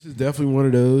This is definitely one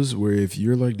of those where if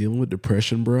you're like dealing with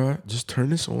depression, bro, just turn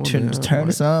this on. Turn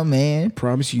this on, man. I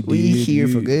promise you, We here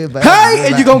for good. Hey,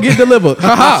 and you gonna get delivered. Thank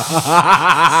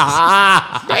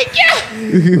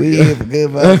you. We here for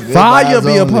good. Vibes, Fire be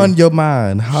only. upon your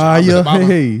mind. Higher,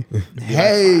 hey.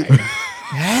 Hey.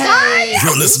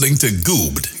 You're listening to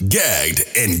Goobed, Gagged,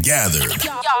 and Gathered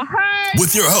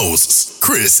with your hosts,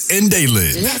 Chris and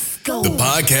Daylin. Let's go. The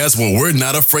podcast where we're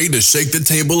not afraid to shake the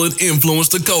table and influence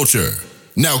the culture.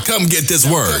 Now come get this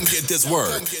work.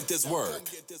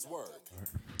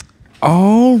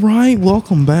 All right,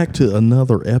 welcome back to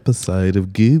another episode of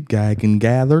Goob, Gag, and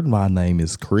Gathered. My name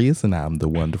is Chris, and I'm the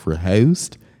wonderful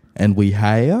host. And we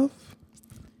have...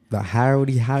 The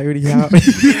howdy.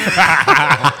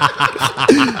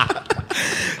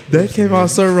 That came out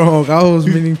so wrong. I was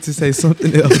meaning to say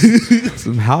something else.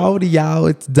 Some howdy, y'all.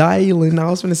 It's Daylin. I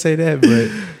was going to say that, but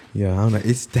yeah, I don't know.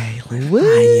 It's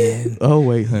Daylin. Oh,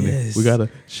 wait, honey. Yes. We got a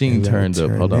sheen turned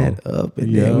up. Hold on. Up,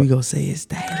 and Yeah. then we going to say it's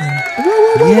Daylin.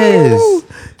 Yes.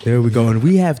 There we go. And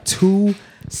we have two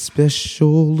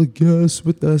special guests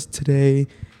with us today.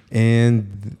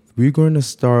 And we're going to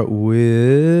start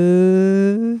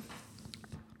with...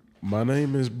 My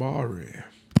name is Bari.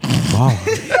 Bari.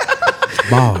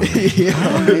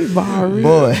 Bari.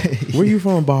 Boy. Where you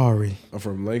from, Bari? I'm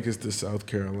from Lancaster, South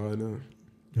Carolina.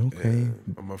 Okay.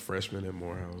 And I'm a freshman at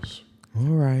Morehouse. All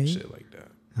right. Shit like that.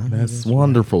 That's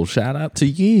wonderful. Shout out to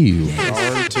you.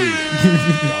 Darn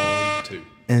too.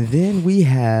 And then we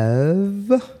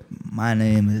have... My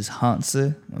name is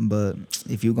Jancer, but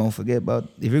if you're gonna forget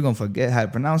how to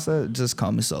pronounce that, just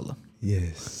call me Solo.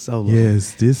 Yes. Solo.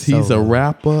 Yes, he's a Solo.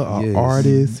 rapper, an Yes.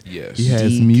 artist. Yes. He has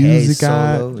DK music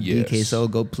Solo, out. Yes. DK Solo,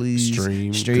 go please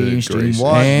Stream, stream, good gracious.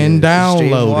 watch, And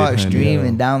download it, honey. stream Yeah.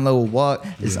 and download what?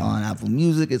 It's on Apple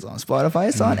Music, it's on Spotify,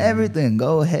 it's on everything.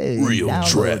 Go ahead, Real download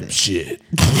trap it. shit.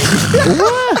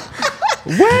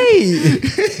 Wait,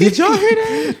 did y'all hear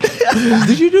that?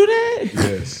 Did you do that?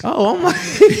 Yes. Oh, I'm like,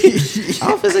 I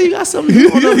don't feel like you got something on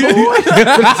the board.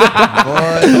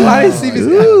 Boy, I didn't see this.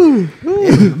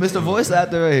 Mr. Voice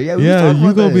Actor right here. Yeah, we was Yeah, talking you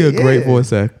about gonna be a that. great Yeah.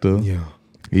 voice actor. Yeah.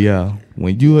 Yeah.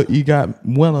 When you got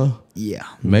winner, Yeah.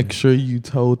 make sure you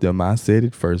told them I said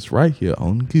it first right here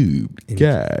on Goob,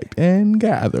 Gagged, and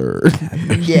Gathered.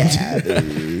 Yeah.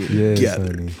 Yes,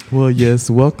 honey. Well, yes,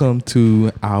 welcome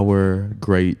to our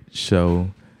great show.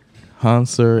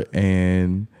 Jancer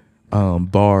and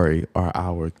Bari are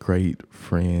our great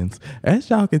friends. As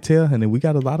y'all can tell, honey, we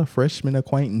got a lot of freshman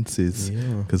acquaintances. Yeah.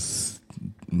 Because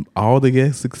all the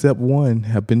guests except one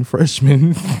have been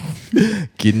freshmen.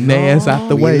 Getting their ass out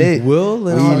the we way. lit. Will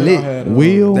and We all lit. that.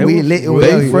 Will, We lit.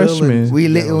 they freshmen. We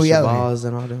lit and we out here. Shabazz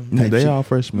and all them. They all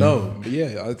freshmen. No, but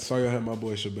yeah, I saw y'all had my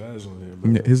boy Shabazz on here.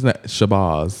 Bro. His name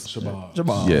Shabazz.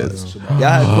 Shabazz. Yes. Y'all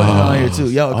had Quentin on here too.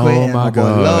 Y'all Oh Quentin. my boy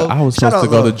God. Love. I was Shout supposed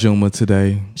to out go Love. to Juma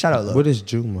today. Shout out Love. What is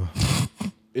Juma?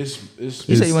 It's You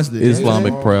said you went to the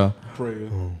Islamic prayer. prayer.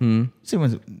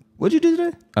 What'd you do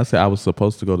today? I said I was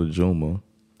supposed to go to Juma.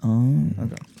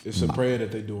 Okay. It's a prayer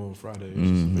that they do on Fridays.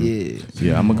 Yeah.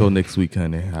 Yeah, I'm gonna go next week,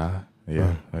 honey.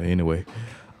 Anyway,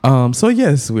 so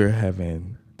yes, we're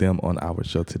having them on our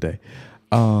show today.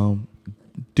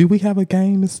 Do we have a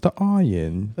game, Mr.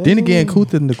 Aryan? Then again,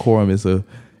 Couth and Decorum is a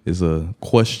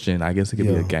question. I guess it could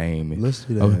be a Yeah. game. Let's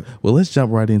do that. Okay, well, let's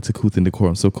jump right into Couth and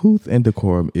Decorum. So Couth and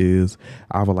Decorum is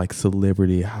our like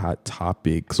celebrity hot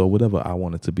topic. So whatever I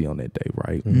wanted to be on that day,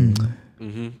 right?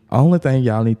 Only thing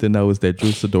y'all need to know is that Drew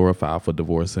Sidora filed for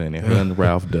divorce, and her and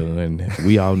Ralph Dunn.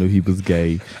 We all knew he was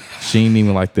gay. She ain't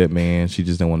even like that man. She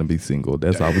just didn't want to be single.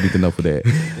 That's all we need to know for that.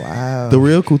 Wow. The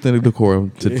real Couth and Decorum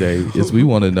today is we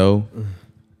want to know,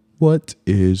 what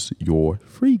is your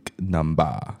freak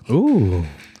number? Ooh,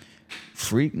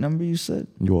 Freak number you said?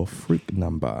 Your freak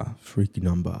number. freaky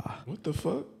number. What the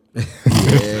fuck?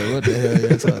 Yeah. What the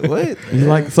hell? You talking? What? You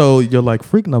like, so your like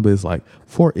freak number is like,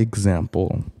 for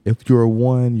example, if you're a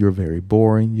 1, you're very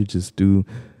boring. You just do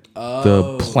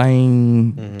the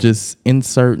plain, just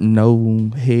insert,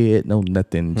 no head, no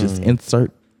nothing. Just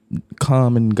insert,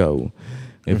 come and go.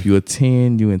 If you're a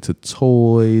 10, you into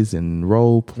toys and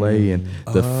role play and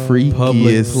the Public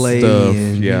freakiest play stuff.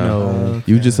 and, Yeah, you know,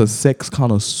 you just a sex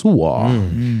connoisseur,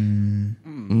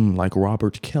 like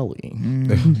Robert Kelly.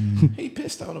 He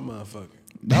pissed on a motherfucker.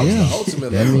 That was the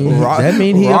ultimate That level.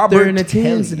 mean he up there in the Robert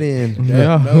tens Kelly. then.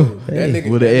 Yeah, No, that nigga,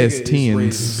 with the that S nigga is 10s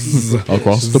raising peas.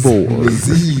 across the board.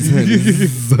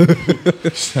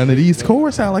 And these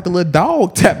chords sound like a little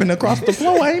dog tapping across the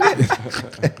floor, ain't it?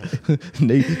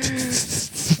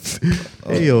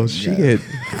 Hell, shit.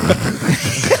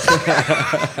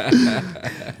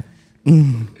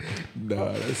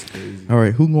 Nah, that's crazy. All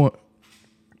right, who going?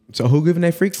 So who giving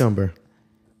that freak number?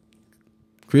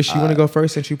 Chris, you want to go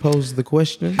first since you posed the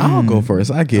question? I'll go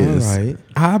first, I guess. All right.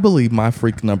 I believe my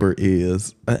freak number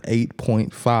is a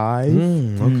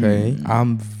 8.5. Okay.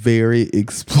 I'm very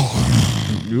exploring.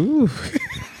 Ooh.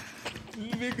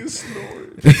 Nigga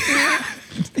snoring.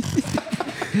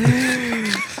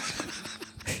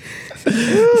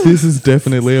 This is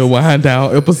definitely a wind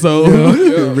down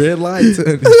episode. Red lights.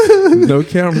 No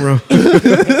camera.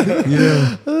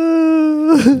 Yeah.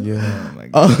 Oh my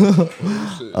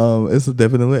God. It's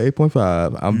definitely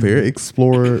 8.5. I'm very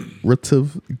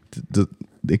explorative.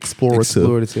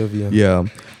 Explorative, yeah. Yeah.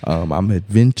 I'm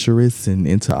adventurous and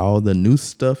into all the new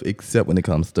stuff except when it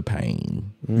comes to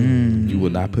pain. You will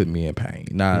not put me in pain.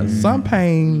 Now, some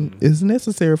pain is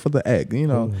necessary for the act. You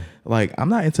know, like I'm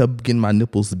not into getting my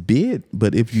nipples bit,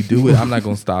 but if you do it, I'm not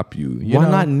gonna stop you. Why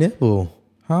not nibble?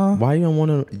 Huh? Why you don't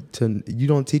want to? You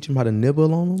don't teach them how to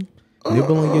nibble on them?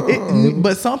 Nibble on your.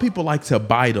 But some people like to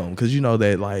bite them because you know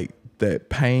that like that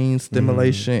pain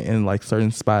stimulation in like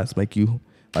certain spots make you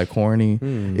like horny.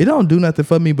 It don't do nothing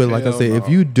for me, but like I said, if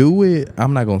you do it,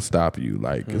 I'm not gonna stop you.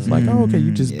 Like it's like, oh, okay,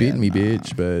 you just bit me,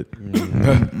 bitch. But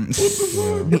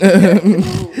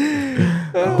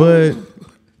but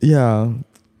yeah,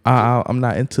 I'm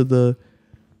not into the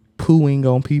pooing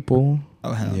on people.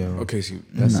 Oh hell. Yeah. Okay, see,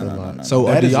 That's No, a no, lot. no, So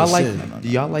That do is y'all a like? sin. Do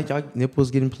y'all like y'all nipples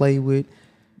getting played with?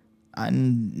 I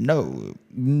know.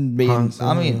 Console.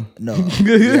 I mean, no.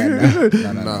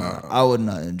 Yeah, no. I would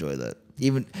not enjoy that.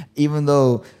 Even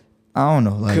though I don't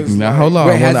know, like. Now hold on,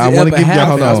 Wait, has I it want to ever give y'all happened?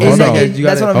 hold on, It's hold like on. it- you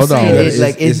That's gotta- what I'm hold on. saying. It's-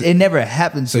 Like it never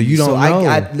happened. So to you me. don't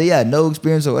know. Yeah, no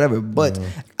experience or whatever. But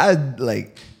I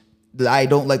like. I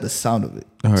don't like the sound of it.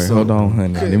 All right, hold on,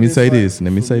 honey. Let me say this.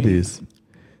 Let me say this.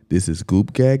 This is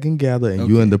Goop Gag and Gather, and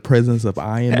you in the presence of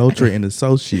Iron Ultra and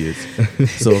Associates.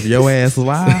 So if your ass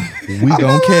lie, we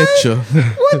gonna catch you.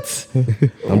 What?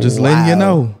 I'm just letting you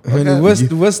know. Honey, what's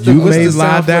the you may sound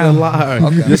lie for down. the lie?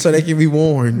 Okay. Just so they can be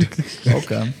warned.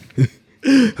 Okay.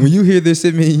 When you hear this,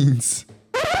 it means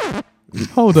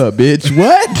Hold up, bitch.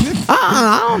 What?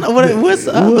 I don't know what's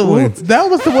the other one. That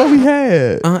was the one we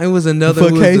had It was another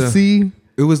for KC.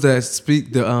 It was that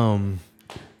speak the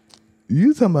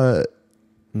You talking about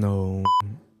no.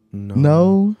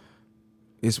 no?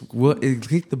 It's what it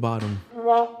click the bottom.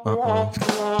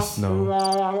 No.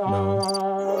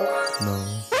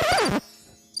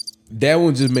 that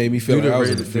one just made me feel Do like the I was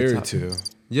red in a at the fairy top. tale.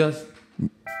 Yes.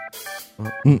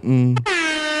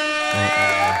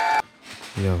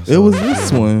 Yeah. It was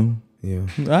this one. Yeah.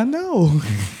 I know.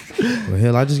 Well,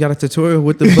 hell, I just got a tutorial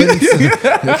with the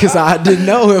buttons because I didn't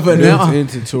know it, but now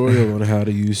There's a tutorial on how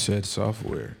to use said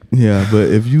software. Yeah, but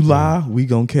if you lie, we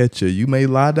gonna catch you. You may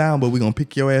lie down, but we gonna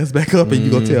pick your ass back up and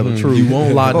you gonna tell the truth. you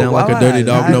won't lie down why like a would dirty I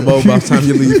dog lie? no more by the time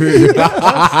you leave here.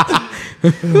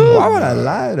 Why would I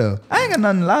lie though? I ain't got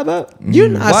nothing to lie about. You're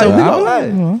not. Why So would we I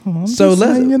gonna lie? So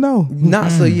let's you know.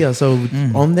 not so yeah. So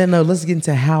on that note, let's get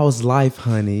into how's life,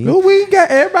 honey. Oh, we got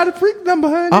everybody freak number,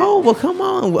 honey. Oh well, come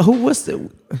on. Who? What's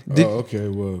the? Okay,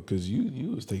 well, because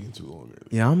you was taking too long.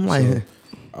 Yeah, I'm like. So,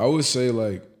 I would say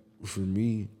like for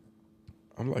me,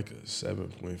 I'm like a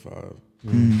 7.5.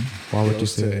 Why would you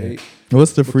Close say to that? 8.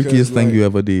 What's the Because, freakiest thing like, you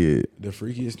ever did? The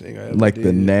freakiest thing I ever Like did.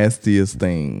 the nastiest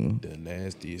thing. The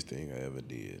nastiest thing I ever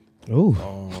did.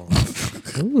 Oh,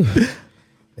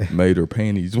 Made her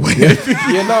panties wet. Yeah, no,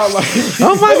 like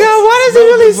oh my God! Why does it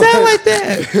really sound like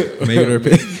that? made her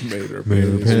panties.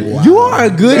 You are a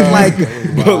good like.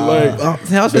 But like, I was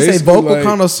gonna say basically, vocal like,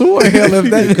 connoisseur. Hell, if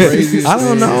that craziest I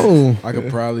don't thing know. I could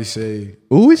probably say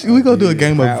Ooh, we gonna do a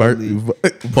game of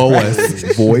voice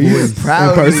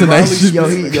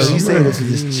impersonation. She said this with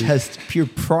his chest, pure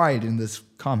pride in this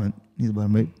comment. He's about to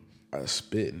make. I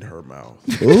spit in her mouth.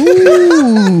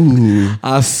 Ooh,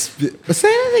 I spit. Say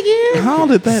that again. how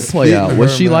did that play Spit out? in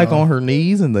Was her she like mouth. on her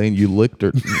knees and then you looked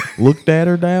at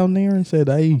her down there and said,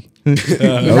 "Hey"? Not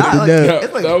like-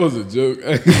 it's like- That was a joke.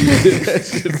 That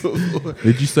shit's so funny.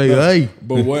 Did you say, "Hey"?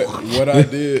 But what I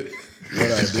did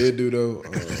do though,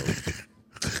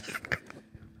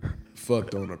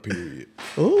 fucked on her period.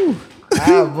 Ooh,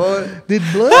 boy. did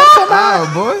blood come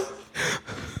out? boy.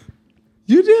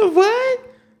 You did what?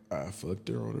 I fucked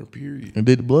her on her period. And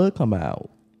did blood come out?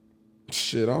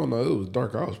 Shit, I don't know. It was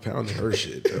dark. I was pounding her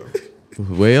shit though.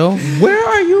 Well, Where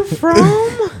are you from?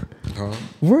 Huh?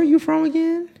 Where are you from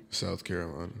again? South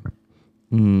Carolina.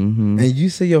 And you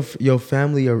say your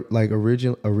family are like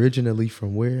originally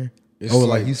from where? It's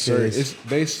like you said, it's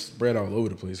they spread all over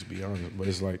the place to be honest, but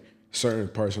it's like certain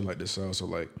parts in like the South, so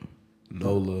like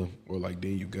NOLA or like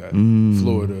then you got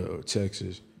Florida or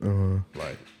Texas.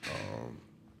 Like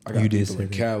I got You did people say in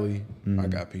that. Cali, I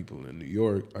got people in New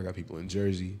York, I got people in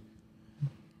Jersey.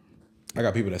 I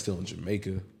got people that's still in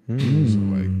Jamaica. So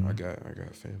like I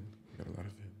got family. I got a lot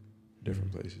of family.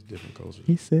 Different places, different cultures.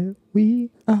 He said,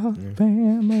 "We are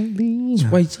family."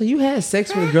 Wait, so you had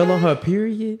sex with a girl on her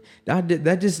period?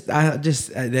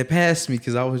 That passed me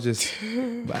because I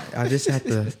just had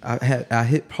to. I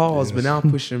hit pause, Yes. but now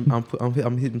I'm pushing.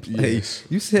 I'm hitting play. Yes.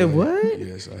 You said what?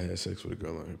 Yes, I had sex with a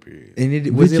girl on her period.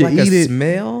 And was Did it like you a eat it?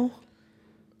 smell?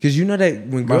 Because you know that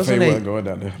when My girls on favorite wasn't they, going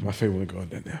down there. My favorite wasn't going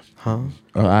down there. huh?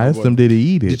 I asked him, "Did he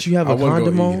eat it?" Did you have I a wasn't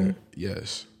condom gonna eat on? her.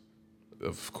 Yes,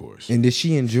 of course. And did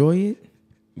she enjoy it?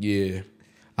 Yeah,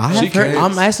 I have heard.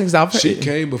 I'm asking because I've heard. she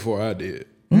came before I did.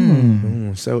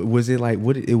 So was it like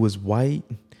what? It was white.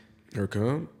 Her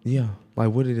cum. Yeah.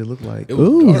 Like what did it look like? It was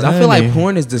Ooh, dark. 'Cause I feel like honey.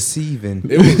 porn is deceiving.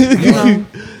 It was, You know?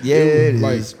 Yeah, it it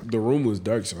was is. like the room was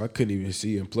dark, so I couldn't even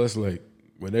see. And plus, like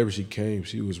whenever she came,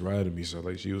 she was riding me, so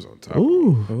like she was on top. of me.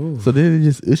 Ooh. So did it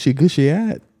just ushy gushy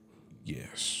out?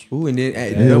 Yes. Ooh, and then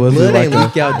Yeah, the was it blood like ain't a-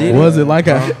 leak out, did it? Was it like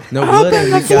a? No blood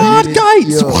ain't leak out, did it?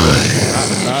 Yo,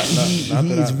 Not that he's I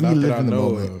reliving the know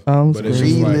moment. of, but it's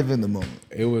just like reliving the moment.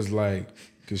 it was like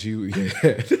because you.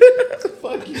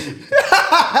 Fuck you.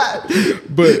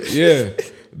 But yeah,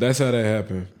 that's how that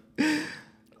happened.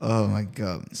 Oh my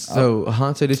god. So,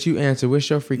 Hunter, did you answer? What's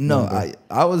your freak No, number?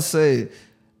 I would say,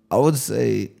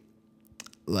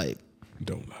 like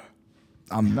Don't lie.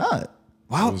 I'm not.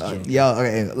 Wow. I was joking. Yeah.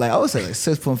 Okay. Like I would say like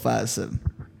 6.57.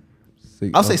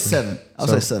 I'll say 7. I'll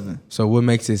say 7. So what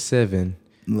makes it 7?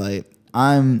 Like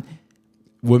I'm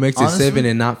What makes Honestly, it 7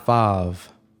 and not 5?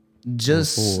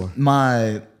 just Four.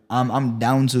 I'm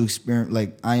down to experiment.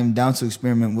 Like I am down to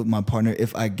experiment with my partner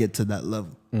if I get to that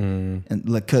level, and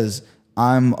like because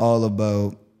I'm all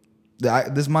about.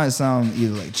 This might sound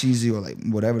either like cheesy or like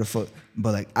whatever the fuck,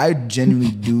 but like I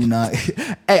genuinely do not.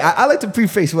 Hey, I like to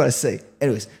preface what I say.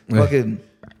 Anyways, fucking.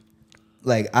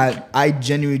 Like I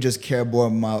genuinely just care more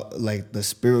about like the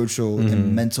spiritual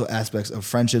and mental aspects of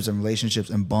friendships and relationships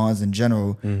and bonds in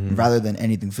general, rather than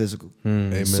anything physical.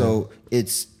 Amen. So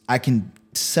I can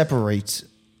separate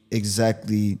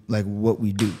exactly like what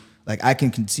we do. Like I can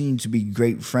continue to be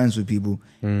great friends with people,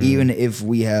 even if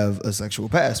we have a sexual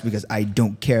past, because I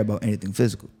don't care about anything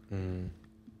physical.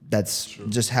 That's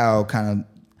just how kind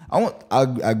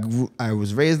of I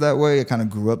was raised that way. I kind of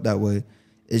grew up that way.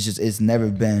 It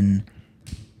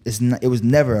was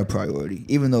never a priority,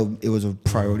 even though it was a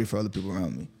priority for other people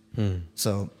around me.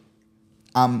 So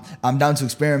I'm down to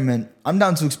experiment. I'm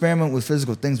down to experiment with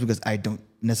physical things because I don't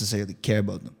necessarily care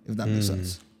about them, if that makes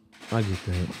sense. I get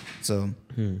that. So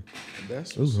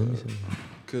That's what's up.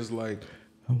 Cause like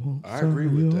I agree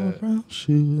with that.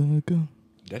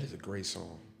 That is a great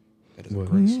song. That is a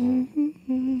great song.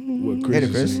 What Chris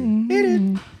is singing. hit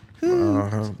it.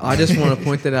 I just want to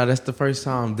point that out. That's the first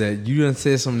time that you done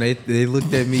said something. They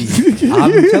looked at me.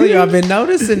 I've been telling you, I've been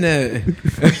noticing that.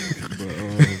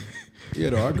 Yeah,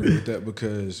 no, I agree with that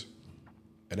because,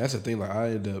 and that's the thing. Like I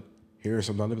end up hearing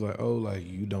sometimes they be like, "Oh, like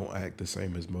you don't act the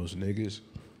same as most niggas,"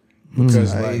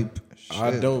 because like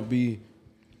I don't be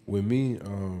with me.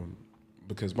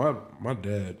 Because my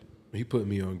dad, he put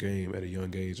me on game at a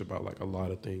young age about like a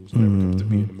lot of things whenever it comes to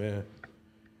being a man,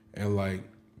 and like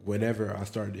whenever I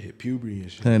started to hit puberty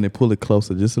and shit, Honey, pull it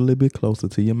closer, just a little bit closer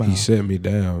to your mouth. he set me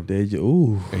down. There you.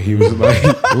 Ooh. And he was like,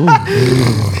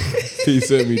 he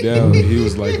set me down. And he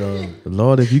was like,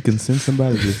 Lord, if you can send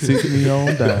somebody to sit me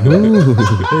on down.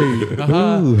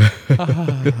 Ooh.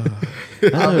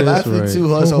 I'm laughing too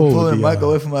hard, so I'm pulling the mic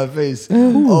away from my face.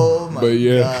 Oh my but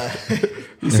yeah, god.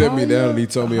 he set me down and he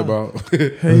told me about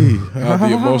how the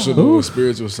emotional and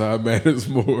spiritual side matters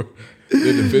more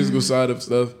than the physical side of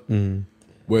stuff.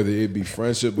 Whether it be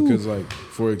friendship, because like,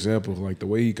 for example, like the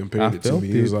way he compared it to me,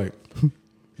 he was like,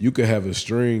 you could have a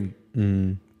string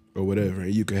or whatever,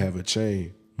 and you could have a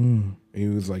chain. And he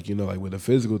was like, you know, like with a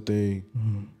physical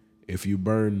thing, if you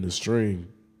burn the string,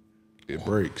 it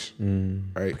breaks,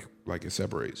 right? Like it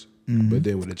separates. But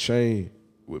then with a chain,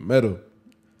 with metal,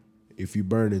 if you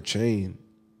burn the chain,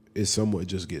 it somewhat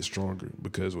just gets stronger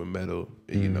because with metal,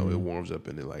 you know, it warms up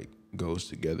and it like goes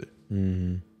together.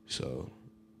 So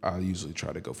I usually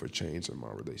try to go for chains in my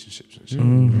relationships and shit.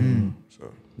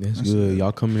 So That's good.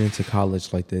 Y'all coming into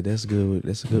college like that. That's good.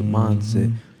 That's a good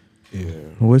mindset. yeah,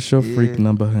 What's your freak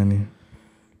number, honey?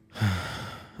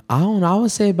 I don't know. I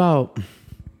would say about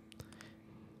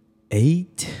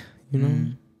 8. You know.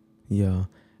 Yeah.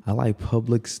 I like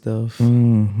public stuff.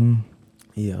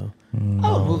 Yeah.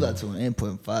 I would move that to an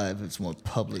 8.5 if it's more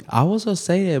public. I was gonna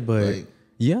say that, but Like-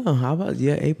 yeah. How about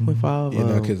 8.5? you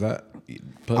know, because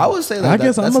I would say I like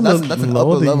guess I'm a little that's an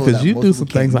lower upper than level because that you most do people some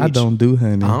can't things I reach. don't do,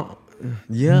 honey.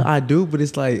 Yeah, I do, but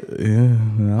it's like Yeah,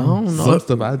 I don't know. Some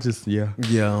stuff I just yeah.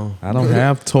 I don't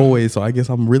have toys, so I guess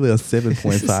I'm really a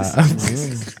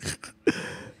 7.5.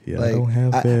 Yeah, I don't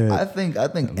have that. I think I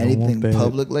don't anything want that.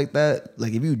 public like that,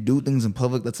 like if you do things in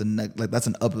public, that's that's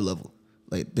an upper level.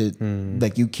 Like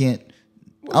like you can't.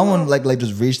 I want to like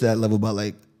just reach that level by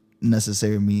like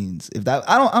necessary means. If that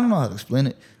I don't know how to explain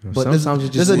it, but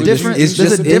Sometimes there's a difference. It's There's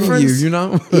just a difference. in you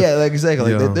know. Yeah, like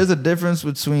exactly. Like Yeah. there's a difference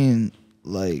between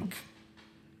like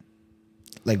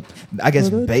I guess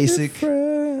basic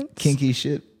kinky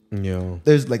shit. Yeah.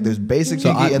 There's basic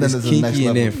kinky and then there's the kinky next and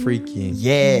level. then freaky.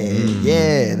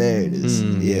 Yeah, there it is.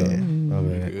 Yeah. My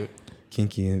bad.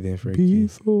 Kinky and then freaky.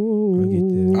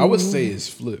 I would say it's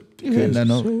flipped because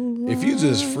No. if you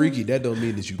just freaky, that don't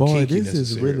mean that you Boy, kinky this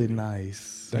is necessarily. really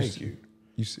nice. Thank you.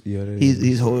 Yeah, that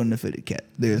He's holding the fitted cat.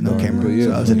 There's no camera, but yeah.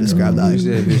 so I have to describe the you item.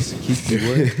 said this kinky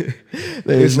what?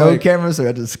 There's It's no like- camera, so I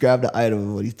have to describe the item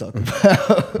of what he's talking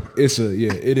about.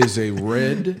 It is a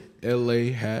red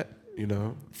LA hat. You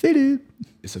know, Fitted.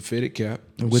 it's a fitted cap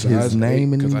With his size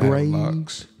name 8, 'cause I have engraved.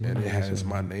 locks, and it has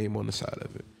my name on the side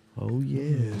of it. Oh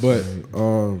yes. But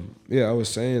yeah, I was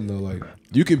saying though, like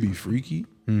you can be freaky,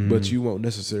 but you won't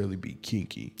necessarily be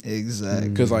kinky. Exactly.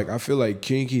 Because like I feel like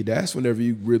kinky, that's whenever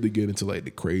you really get into like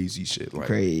the crazy shit, like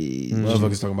Crazy.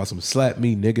 motherfuckers talking about some slap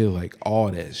me nigga, like all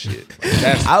that shit. Like,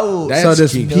 that's So that's So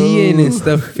does kinky. peeing and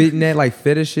stuff fit in that like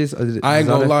fetishes? I ain't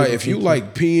gonna lie, if you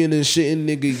like peeing and shitting,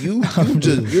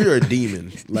 nigga, you're a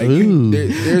demon. Like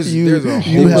there's a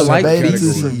whole You have like been to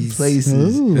category. some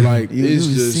places. Like You- it's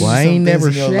you just see Well, I ain't some never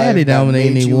things in your shat life it that on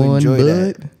made you anyone, enjoy but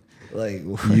that. Like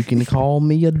you can call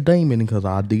me a demon because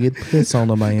I did piss on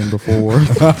a man before.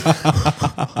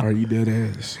 are you dead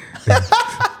ass?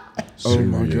 Oh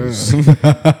my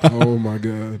god! Oh my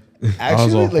god!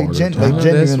 actually, off like, hard genuinely,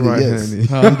 That's right, yes.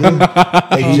 honey.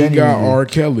 Like, He got genuinely. R.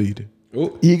 Kelly'd.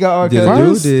 He got R. Yeah, Kelly. dude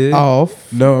First did.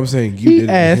 off, No, I'm saying you he did it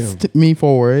to him. asked me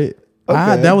for it.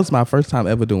 Okay. That was my first time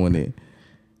ever doing it.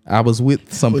 I was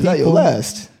with some Was people. that your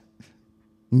last?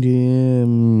 Yeah.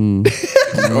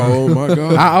 Oh my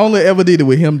god! I only ever did it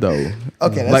with him though.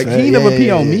 Okay, that's Like fair. he Yeah, never yeah, pee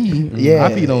yeah, on yeah. me. Yeah,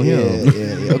 I peed on him.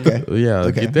 Yeah, okay. Yeah,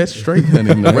 Okay. get that straight,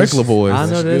 honey. In the regular voice. I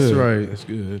know that's good. right. That's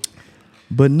good.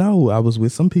 But no, I was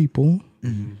with some people,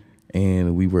 Mm-hmm.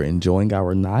 and we were enjoying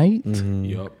our night.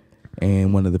 Yup.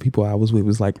 And one of the people I was with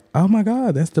was like, "Oh my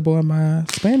God, that's the boy in my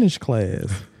Spanish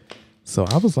class." So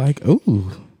I was like,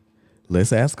 "Ooh,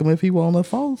 let's ask him if he want to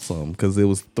phone some," because there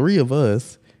was 3 of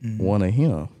us, Mm-hmm. one of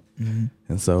him,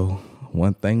 and so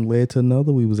one thing led to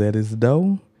another. We was at his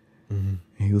door, and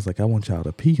he was like, "I want y'all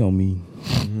to pee on me."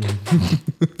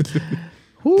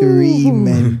 3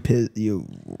 men piss. You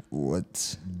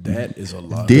what? That is a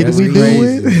lot. Did That's we do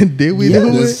crazy. it? Did we Yes.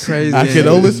 do That's it? crazy. I can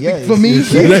only speak Yes. for me.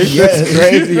 Yes.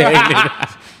 Crazy.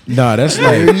 Nah, that's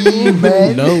like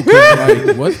man. no, 'cause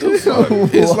like what the fuck?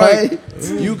 It's What? like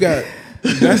you got.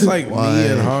 That's like me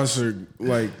and Hanser.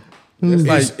 Like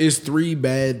it's 3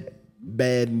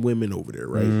 bad women over there,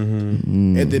 right?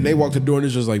 And then they walk the door and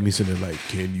it's just like me sitting there like,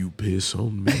 can you piss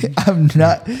on me? I'm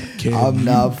not you?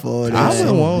 for that. I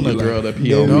wouldn't want a You girl like, to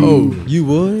pee on me. No, You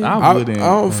would? I I wouldn't.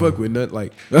 don't fuck with nothing.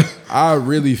 Like I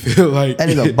really feel like That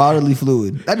is a bodily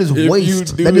fluid. That is you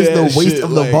waste. do That is that the waste shit, of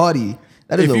the like, body.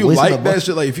 That is if the you waste like of the body. that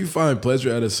shit, like if you find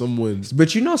pleasure out of someone's,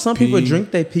 But you know, some people Pee.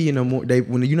 drink they pee in the morning. They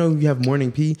when you know you have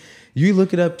morning pee, you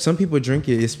look it up. Some people drink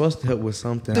it. It's supposed to help with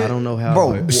something. I don't know how.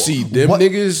 Bro, but- see them What?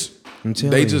 niggas, I'm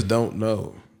telling they you. just don't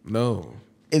know. No,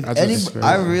 If I any, just-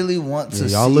 I really want to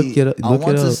y'all see. look it up- I look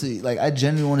want it to up. see. Like, I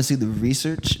genuinely want to see the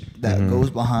research that goes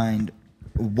behind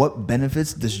what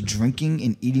benefits does drinking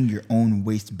and eating your own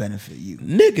waste benefit you.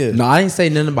 nigga. No, I ain't say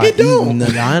nothing about It don't. eating.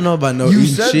 Nothing. I ain't know about no You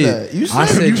eating said shit. that. You I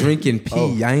said said you- drinking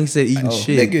pee. I ain't said eating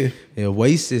shit. Nigga. Yeah,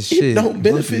 waste is It shit. don't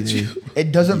benefit you.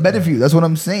 It doesn't benefit you. That's what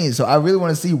I'm saying. So I really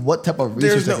want to see what type of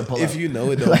research There's I no can pull if out. you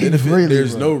know it don't Like, benefit. really,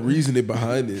 There's bro. no reasoning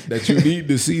behind it that you need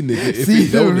to see, nigga. If See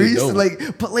you don't, the it research, don't.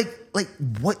 like, but like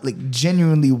what? Like,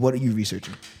 genuinely, what are you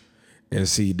researching? And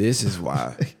see, this is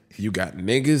why you got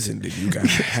niggas and then you got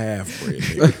half bred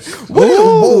niggas.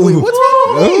 Whoa, wait, what's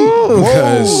wrong with me?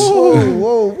 Because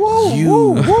Whoa,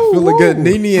 you I feel like a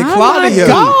Nene and Oh my Claudia.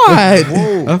 God. I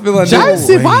feel like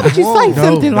Jancer, why would you say No,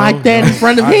 something no, like that in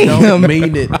front of I don't him?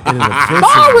 mean it in an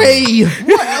offensive way. Sorry.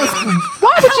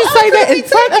 Why would you say that in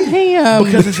front of him?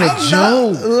 Because it's a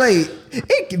joke. Like,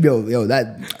 yo,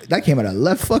 that came out of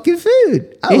left fucking field.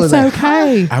 I It's was like,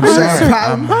 okay. I'm Hunter, sorry.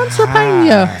 I'm Hunter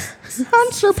Pena.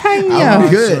 Hunter Pena. I'm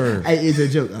good. Sir. It's a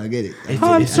joke. I get it.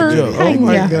 Hunter joke. Pena. Oh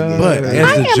my God. But as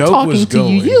I the am joke talking was to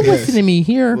going, you. You listen to me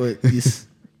here. But yes.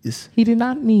 He did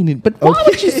not mean it. But why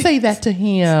would you say that to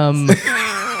him?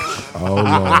 oh Lord,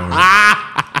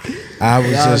 I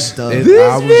was Y'all just. dumb. I was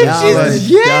Y'all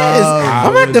yes. dumb.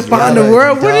 I'm about to find the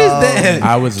word. What is that?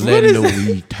 I was letting the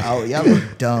weed. Oh, y'all are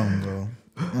dumb, bro.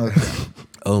 Okay.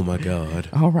 Oh my God.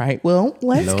 All right. Well,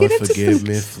 let's Lord, get into forgive some-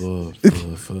 me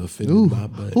for offending my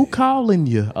buddy. Who calling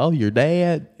you? Oh, your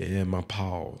dad. Yeah, my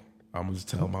Paul. I'm gonna just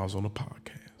tell him I was on the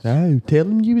podcast. Oh, tell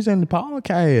him you was in the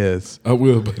podcast. I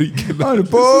will, but he cannot. On the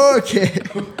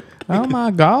podcast. Oh my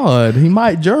God, he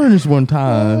might join us one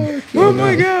time. Oh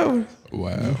my God.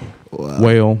 Wow.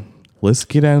 Well, let's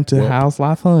get on to How's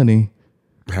Life, Honey.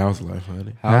 How's life,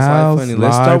 honey? How's How's life, honey?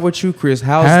 Let's life? start with you, Chris.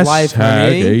 How's life,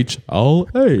 honey?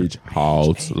 H-O-H.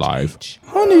 How's life,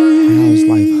 How's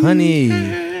life,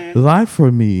 honey? Life for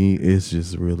me is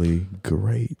just really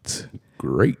great.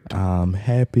 Great. I'm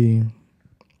happy.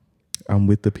 I'm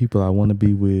with the people I want to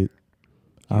be with.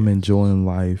 I'm enjoying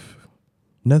life.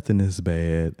 Nothing is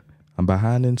bad. I'm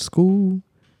behind in school,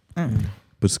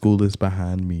 but school is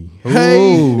behind me.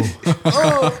 Hey.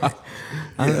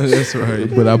 That's right.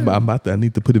 But I'm about to, I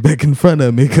need to put it back in front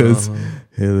of me because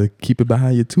keep it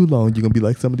behind you too long, you're gonna be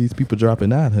like some of these people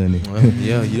dropping out, honey.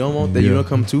 Yeah, you don't want that. You don't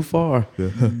come too far.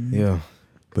 Yeah.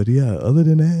 But yeah, other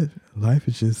than that, life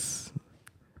is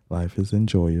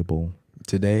enjoyable.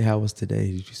 Today, how was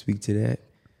today? Did you speak to that?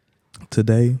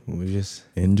 Today, We just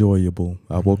enjoyable.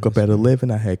 I woke up at 11.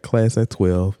 I had class at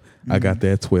 12. I got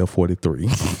there at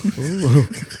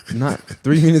 12:43. not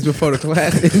 3 minutes before the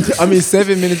class.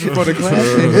 7 minutes before the class.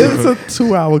 It's a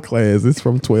 2-hour class. It's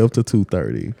from 12 to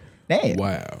 2:30. Damn.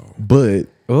 Wow. But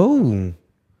Oh,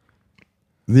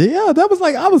 yeah, that was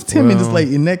like I was 10 minutes Well.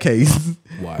 late in that case.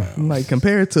 Wow. Like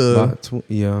compared to about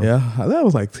yeah, that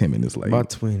was like 10 minutes late. about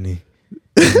 20.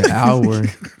 An hour.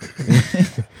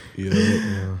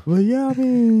 Yeah. Well, yeah, I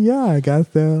mean, yeah, I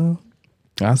got there.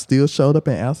 I still showed up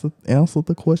and answered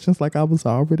the questions like I was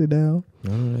already down.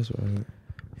 No, that's right.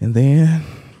 And then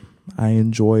I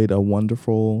enjoyed a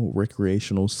wonderful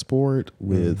recreational sport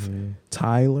with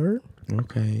Tyler.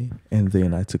 Okay. And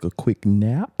then I took a quick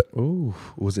nap. Oh,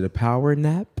 was it a power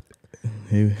nap?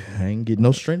 I ain't getting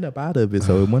no strength up out of it,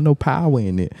 so it wasn't no power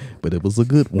in it, but it was a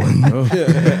good one.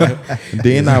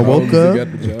 Then I woke up,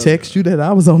 text you that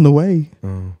I was on the way,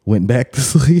 went back to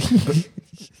sleep.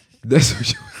 That's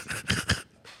what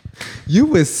you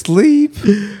was asleep.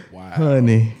 Wow.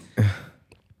 Honey.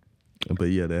 But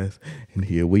yeah, and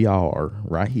here we are,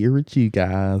 right here with you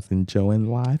guys, enjoying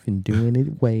life and doing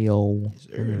it well.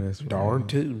 Darn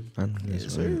too.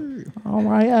 Yes, sir. All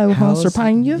right, Hanser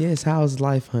Pena. Yes, how's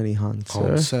life, honey,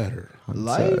 Hanser? On Saturday.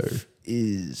 Life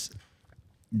is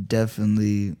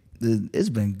definitely, it's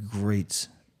been great.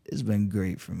 It's been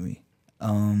great for me.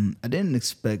 I didn't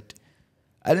expect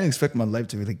my life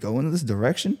to really go in this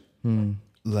direction.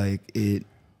 Like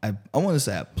I want to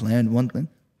say I planned one thing,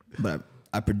 but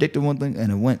I predicted one thing and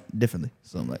it went differently.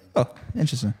 So I'm like, oh,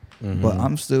 interesting. But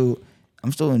I'm still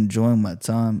enjoying my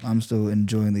time. I'm still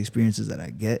enjoying the experiences that I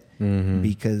get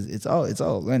because it's all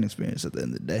a learning experience at the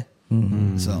end of the day.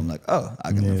 So I'm like, oh,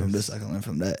 I can learn from this. I can learn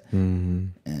from that.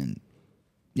 And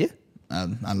yeah,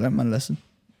 I learned my lesson.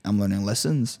 I'm learning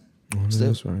lessons. Still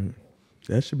That's right.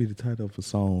 That should be the title of a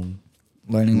song.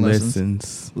 learning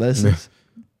lessons. Lessons.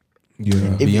 Yeah.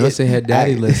 Beyonce had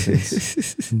daddy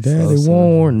lessons. Daddy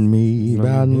warned me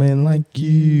about men like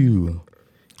you.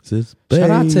 Says, Shout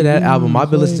out to that "Baby, album.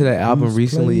 I've been listening to that album please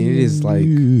recently, and it is like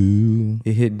you.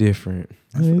 it hit different.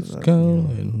 It's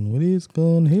gone. What is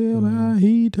gone? Hell,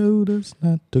 he told us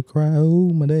not to cry. Oh,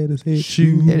 my daddy said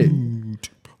shoot. Hit it.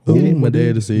 Oh, my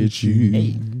daddy said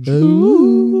shoot.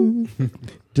 Ooh.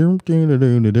 Dum, dum,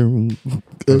 dum, dum, dum.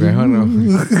 Okay, hold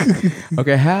on.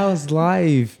 Okay, how's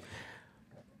life?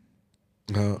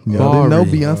 Y'all didn't know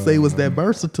Bari. Beyonce was that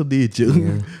versatile, did you?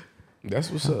 Yeah.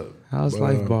 That's what's up. How's But,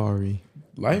 life, Bari?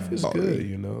 Life is good,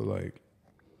 you know, like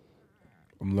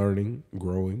I'm learning,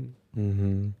 growing,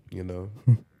 you know,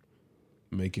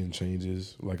 making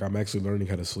changes. Like I'm actually learning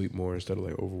how to sleep more instead of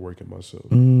like overworking myself.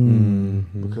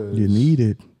 Because You need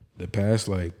it. the past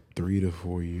like 3 to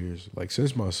 4 years, like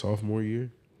since my sophomore year,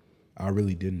 I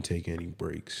really didn't take any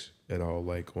breaks at all,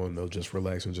 like on those just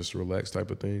relax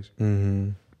type of things.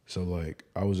 So like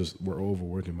I was we're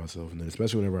overworking myself, and then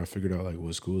especially whenever I figured out like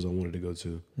what schools I wanted to go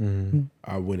to,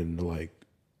 I went into like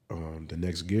the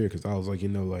next gear because I was like, you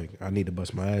know, like I need to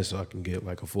bust my ass so I can get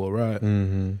like a full ride.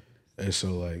 And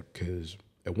so like, because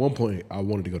at one point I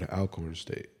wanted to go to Alcorn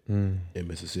State in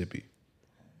Mississippi.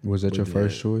 Was that your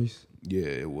first choice? Yeah,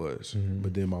 it was.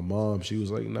 But then my mom, she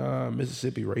was like, nah,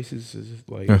 Mississippi racist is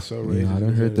like it's so racist. Yeah, I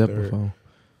done heard that before.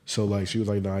 So like she was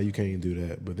like, nah, you can't do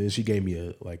that. But then she gave me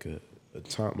a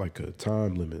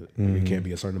time limit. Like, it can't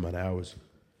be a certain amount of hours.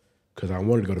 Cause I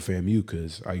wanted to go to FAMU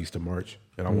because I used to march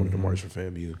and I wanted to march for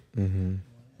FAMU.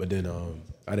 But then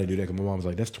I didn't do that because my mom was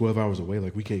like, "That's 12 hours away.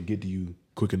 Like we can't get to you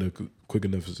quick enough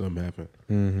for something happen."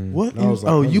 Mm-hmm. What? I was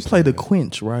like, you play the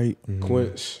quench, right? Mm-hmm.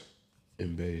 Quench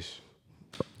and bass.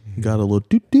 Got a little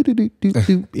doop doop doop doop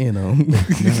doop, you know.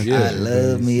 I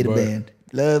love me the band.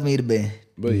 Love me the band.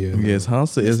 But yeah, yes,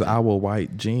 Hansa is our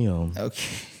white gem.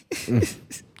 Okay.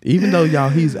 Even though y'all,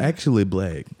 he's actually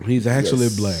black. He's actually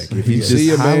black. If He's you see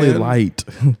just a highly man light.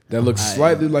 that looks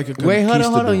slightly like a Wait, hold on,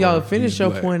 conquistador, y'all. Finish he's your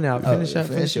black. point out. Finish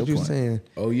finish what your you're point. saying.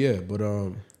 Oh yeah, but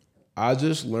I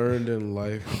just learned in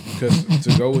life because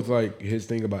to go with like his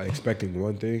thing about expecting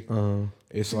one thing,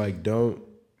 it's like don't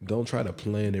try to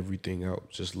plan everything out.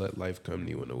 Just let life come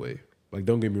to you in a way. Like,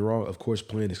 don't get me wrong. Of course,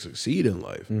 plan to succeed in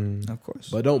life. Of course.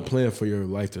 But don't plan for your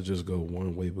life to just go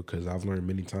one way because I've learned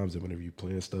many times that whenever you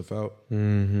plan stuff out,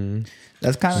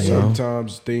 That's kind of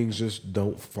sometimes things just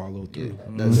don't follow through.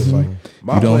 That's just like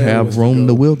my You don't plan have was room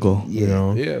to go- wiggle. Yeah.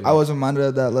 know? Yeah, I was reminded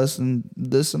of that lesson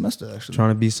this semester, actually.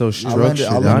 Trying to be so I structured. learned it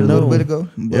a little bit ago.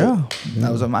 But Yeah. I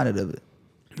was reminded of it.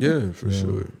 yeah, for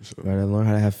sure. So, Gotta learn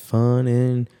how to have fun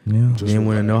and Yeah. then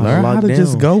want to know how Learn to lock how to down.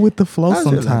 just go with the flow I was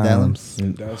really like that one.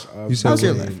 sometimes. that's You said I've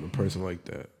your been life? a person like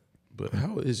that. But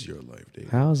how is your life, Dave?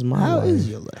 How's my How life? is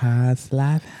your life? How's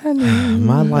life, honey?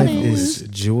 My life is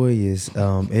joyous.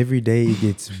 Every day it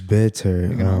gets better.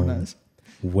 Nice.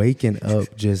 Waking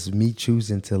up, just me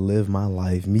choosing to live my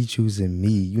life, me choosing me.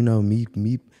 You know, me.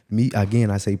 Again,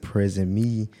 I say present.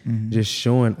 Me, just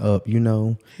showing up. You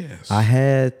know, Yes. I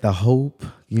had the hope.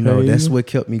 You know, Hey. that's what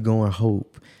kept me going.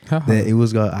 Hope that it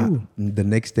was the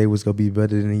next day was gonna be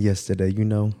better than yesterday. You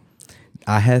know,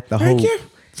 I had the hope,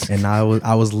 and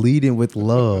I was leading with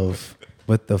love,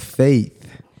 but the faith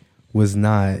was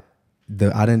not.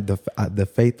 The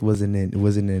faith wasn't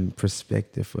in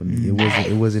perspective for me.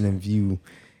 It wasn't in view.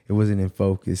 It wasn't in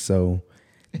focus. So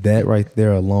that right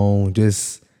there alone,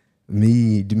 just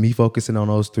me focusing on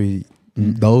those three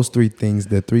things,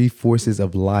 the three forces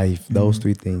of life, those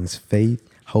three things: faith,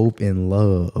 hope, and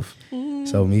love.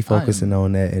 So me focusing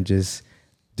on that and just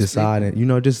deciding, you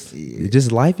know, just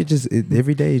life.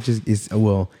 Every day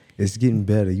it's getting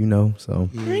better, you know. So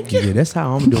yeah, that's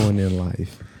how I'm doing in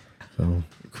life. So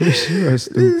Chris, you are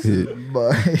stupid.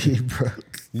 Bro.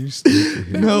 You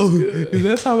stupid. No,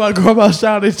 that's how my grandma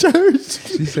shouted at church.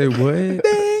 She said what?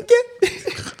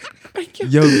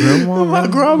 Yo, grandma. My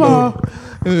grandma.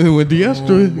 When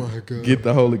Deestra get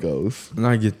the Holy Ghost. And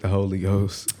I get the Holy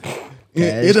Ghost.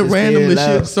 It'll just randomly get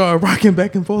loud. shit start rocking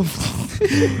back and forth.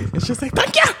 And she's like,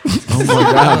 thank you. Oh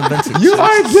my God. You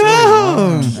are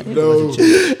dumb. No.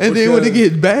 And then when it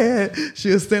get bad,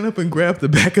 she'll stand up and grab the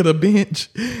back of the bench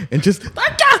and just,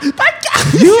 thank you,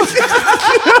 thank you.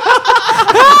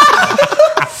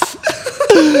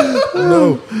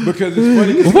 No, because it's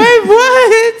funny. Wait,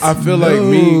 what? I feel like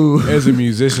me as a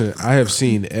musician, I have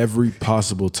seen every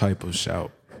possible type of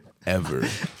shout ever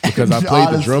because I played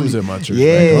the drums in my church.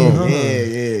 Yeah, back home.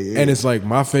 yeah. And it's like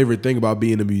my favorite thing about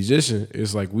being a musician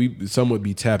is like some would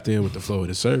be tapped in with the flow of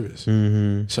the service.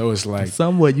 So it's like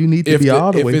Somewhat you need to be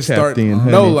all the way tapped in,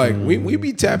 honey. No, like we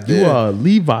be tapped in. You are a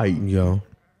Levite. Yo.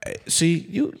 See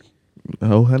you.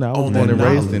 Oh, honey, I was On born that and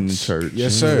raised in the knowledge. church.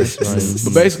 Yes, sir.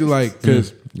 But basically, like,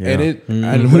 because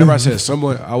and whenever I said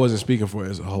someone, I wasn't speaking for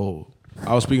as a whole.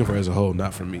 I was speaking for as a whole,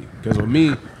 not for me. Because with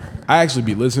me, I actually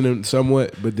be listening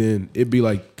somewhat, but then it'd be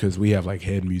like, because we have like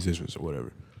head musicians or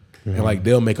whatever, and like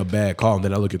they'll make a bad call, and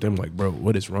then I look at them like, bro,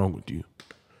 what is wrong with you?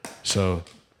 So,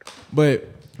 but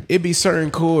it'd be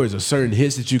certain chords or certain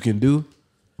hits that you can do.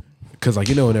 Cause like,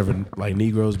 you know, whenever like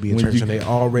Negroes be in church and they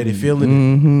already feeling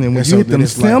it, And when so you hit then them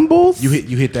it's like, cymbals, you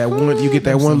hit that one, you get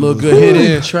that one little good hit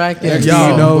in. Track Next it.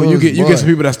 thing you know, you boy. get some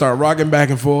people that start rocking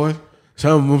back and forth.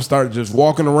 Some of them start just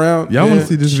walking around. y'all want to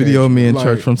see this video of me in Like-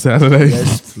 church from Saturday?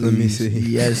 Yes, please. Let me see.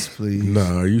 Yes, please.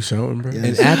 Nah, are you shouting, bro?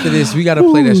 And after this, we gotta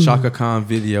play that Shaka Khan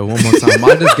video one more time.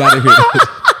 I just gotta hear that.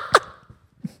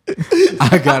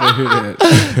 I gotta hear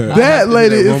that. That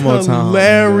lady one is more time.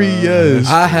 hilarious.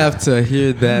 I have to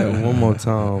hear that one more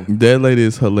time. That lady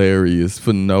is hilarious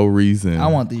for no reason. I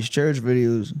want these church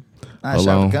videos. I Hold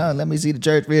shout on. to God. Let me see the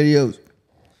church videos.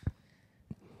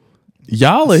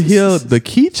 Y'all are here. The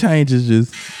key changes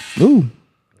just,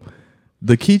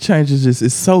 the key changes just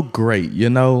is so great. You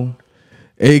know,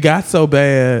 it got so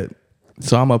bad.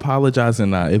 So I'm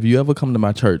apologizing now. If you ever come to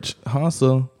my church,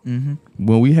 Hansa, when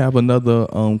we have another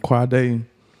choir day,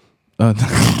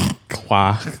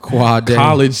 Quad day.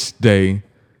 college day,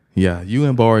 yeah, you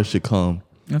and Boris should come.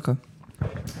 Okay.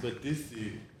 But this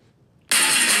is.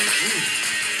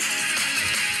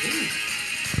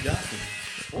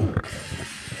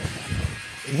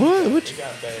 What you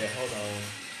got bad? Hold on.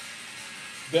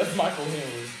 That's Michael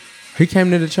Henry. He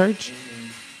came to the church.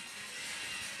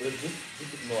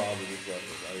 Just ignore all of this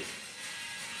record, right?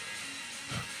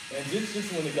 And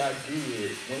just when it got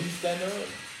good, when he stand up.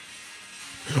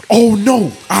 Oh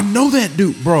no, I know that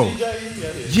dude, bro.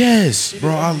 Yes,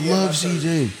 bro, I love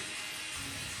CJ.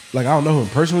 Like I don't know him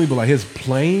personally, but like his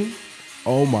playing,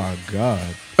 oh my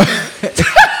god.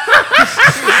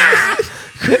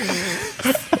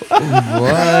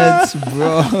 What,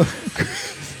 bro?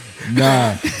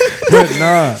 Nah,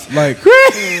 like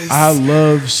I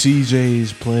love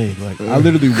CJ's playing. Like I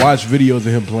literally watch videos of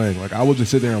him playing. Like I would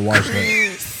just sit there and watch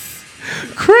that.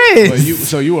 Chris.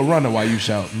 So you a runner while you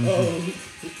shout.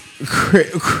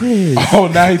 Chris. Oh,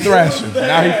 now he thrashing.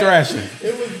 Now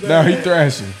he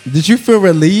thrashing. Did you feel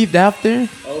relieved after?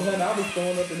 Oh, man, I was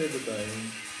throwing up and everything.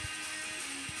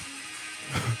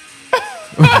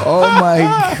 Oh my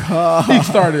god. He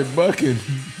started bucking.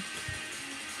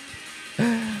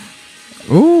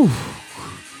 Ooh.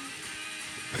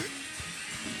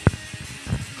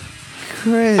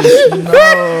 Chris,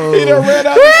 no. He done ran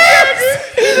out.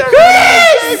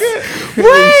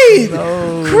 Wait,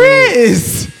 No.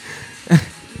 Chris.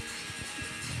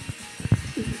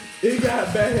 It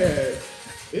got bad.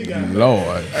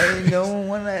 Lord. I ain't no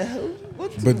one that helped.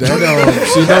 What the But that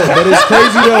see that, but it's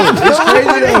crazy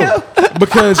though.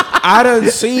 Because I done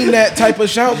seen that type of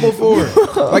shout before.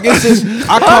 Like it's just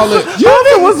I call it.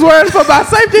 Jonathan was worried for my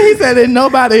safety. He said that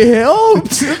nobody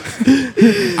helped.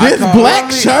 This black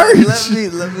church.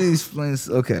 Let me explain.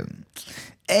 Okay.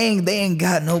 They ain't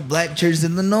got no black churches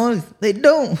in the north. They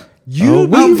don't. You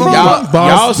I'm from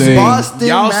Boston. Boston,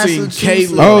 y'all seen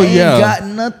Massachusetts. Kayla. Oh, They yeah. ain't got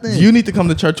nothing. You need to come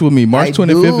to church with me. March I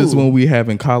 25th do. is when we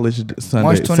having college Sunday,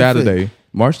 March 25th. Saturday.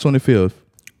 March 25th.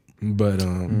 But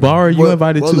Bar, you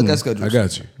invited we'll too. look at schedules. I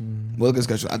got you. We'll look at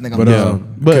schedules. I think I'm But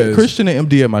done. But 'cause- Christian and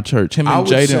MD at my church. Him I and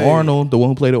would Jaden say- Arnold, the one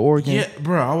who played the organ. Yeah,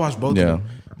 bro, I watched both Yeah. of them.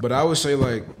 But I would say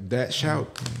like that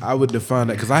shout, I would define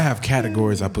that because I have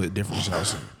categories I put different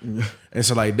shouts in. And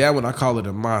so like that one I call it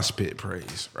a mosh pit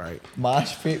praise, right?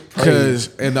 Mosh pit Because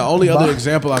and the only other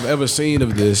example I've ever seen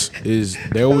of this is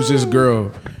there was this girl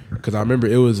because I remember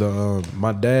it was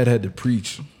my dad had to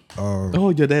preach. Oh,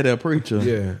 your dad a preacher.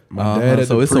 Yeah, my dad had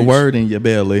so to it's preach, a word in your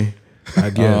belly. I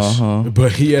guess. Uh-huh.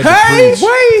 But he had to Hey, preach.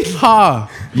 wait. Ha.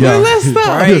 Yeah. Wait, let's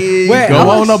stop. Praise Wait, go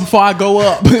on up before I go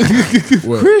up.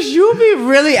 What? Chris, you be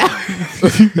really out.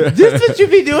 This what you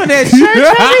be doing at church,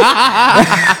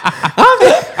 honey?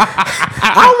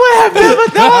 I would have never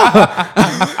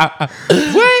thought.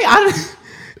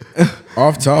 Wait,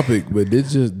 Off topic, but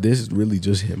this really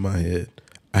just hit my head.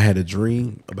 I had a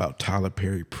dream about Tyler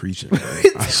Perry preaching. Man.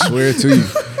 I swear to you,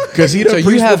 because he done so you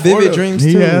preached have before vivid though. dreams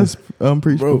He too. has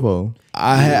preached Bro. before.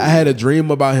 I had a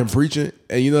dream about him preaching,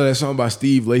 and you know that song by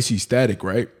Steve Lacy, Static,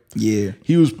 right? Yeah.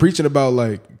 He was preaching about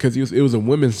like because it was a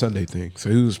Women's Sunday thing, so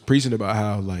he was preaching about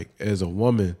how like as a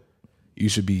woman, you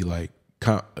should be like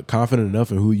confident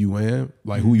enough in who you am,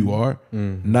 like who you are,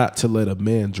 not to let a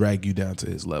man drag you down to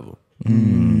his level.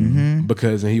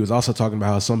 Because and he was also talking about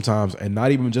how sometimes, and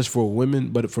not even just for women,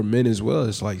 but for men as well,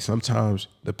 it's like sometimes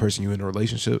the person you're in a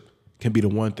relationship can be the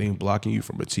one thing blocking you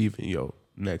from achieving your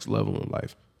next level in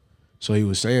life. So he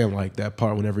was saying like that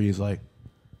part whenever he's like,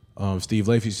 Steve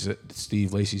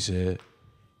Lacy said,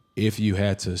 if you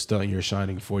had to stunt your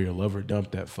shining for your lover,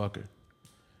 dump that fucker.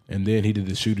 And then he did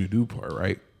the shoo-doo-doo part,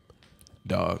 right?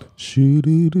 Dog.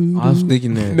 Shoo-doo-doo. I was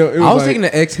thinking that. No, it was I was like- thinking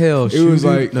the exhale. It was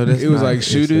like no, that's it was not like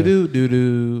exhale.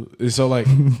 shoo-doo-doo-doo-doo. And so like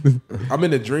I'm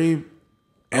in a dream.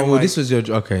 And Oh, well, like, this was your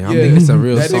okay. I'm yeah, thinking it's a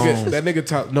real that song. That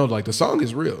nigga no, like the song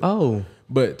is real. Oh,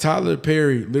 But Tyler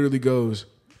Perry literally goes,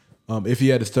 if he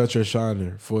had to stunt your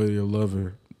shiner for your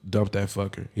lover, dump that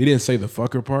fucker. He didn't say the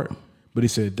fucker part, but he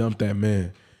said dump that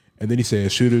man. And then he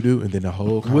said shoo-doo-doo, and then the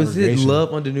whole was it congregation.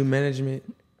 "Love Under New Management"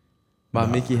 by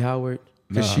Mickey Howard?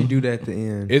 Because she do that at the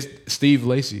end. It's Steve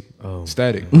Lacy. Oh.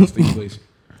 Static. by Steve Lacy.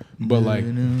 But like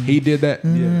he did that.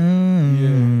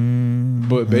 Yeah.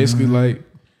 But basically like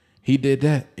he did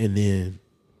that and then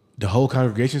the whole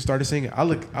congregation started singing. I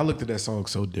looked at that song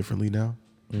so differently now.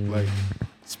 Like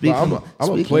Speaking, I'm a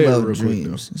player about real quick,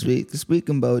 dreams.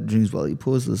 Speaking about dreams, while you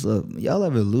pulls this up, y'all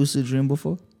ever lucid dream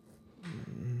before?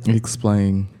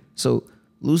 Explain. So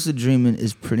lucid dreaming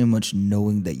is pretty much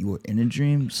knowing that you are in a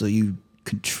dream, so you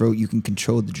can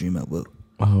control the dream at will.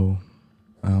 Oh,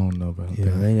 I don't know about Yeah, I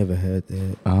that. ain't never had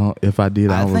that. I don't, if I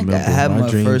did, I don't think remember. I had My my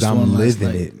dreams, first I'm one last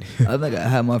living night. it. I think I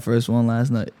had my first one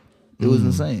last night. It was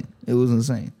insane. It was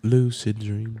insane. lucid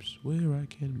dreams where I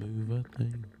can move a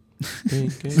thing.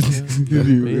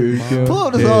 Pull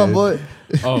up the song, boy.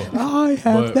 Oh, I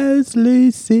have But- those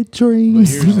lucid but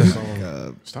dreams. here's the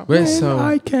song. Stop. Wait, And so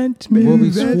I can't what we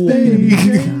move a talking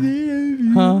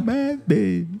thing. Huh? My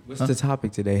babe. what's the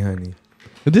topic today, honey?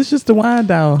 This just a wind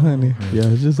down, honey. Yeah,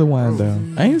 it's just a wind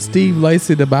down. Ain't Steve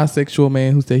Lacy the bisexual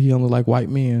man who said he only like white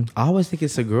men? I always think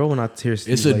it's a girl when I hear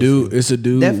Steve It's a dude. It's a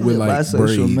dude Definitely with a like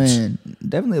bisexual braids. man.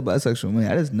 Definitely a bisexual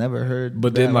man. I just never heard.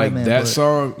 But then like man, that but-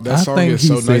 song, I think is he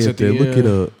so said nice at the that. end. Look it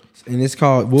up. And it's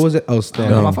called, what was it? Oh, on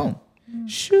Stand. my phone.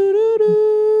 Shoot.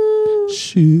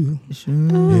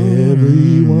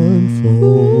 Everyone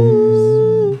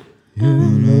falls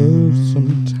in love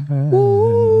sometimes.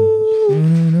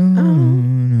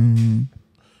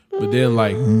 But then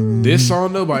like this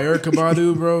song though by Erykah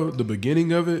Badu, bro, the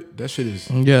beginning of it, that shit is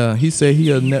Yeah, he said he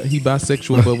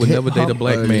bisexual but would never date a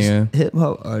black man. Hip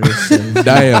hop artist.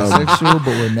 Damn. Bisexual,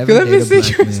 but would never Let me date a see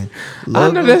black yours. man. I know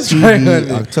Logo that's TV, right,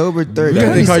 honey. October 3rd.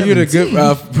 I think you the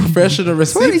good professional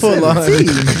receipt pull on.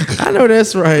 2017. I know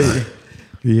that's right.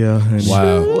 Yeah, honey.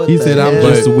 wow. What He the said I'm hell?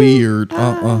 just weird.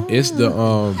 It's the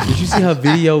Did you see her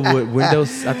video with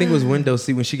Windows? I think it was Window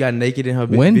Seat when she got naked in her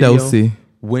Window video. seat.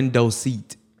 Window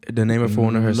Seat. The name of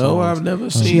one of her no, songs. I've never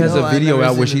seen. She has No, a I've video never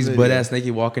out where seen the she's video. butt ass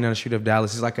naked walking down the street of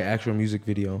Dallas. It's like an actual music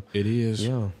video. It is.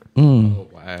 Yeah.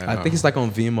 Mm. Wow. I think it's like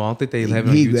on Vimeo. I don't think they have it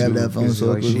on He YouTube. grabbed that phone It's so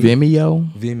like quick.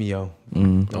 Vimeo. Vimeo. Mm.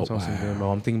 I'm talking some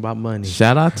Vimeo. I'm thinking about money.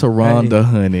 Shout out to Rhonda,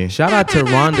 honey. Shout out to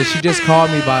Rhonda. She just called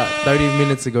me about 30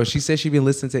 minutes ago. She said she'd been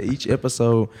listening to each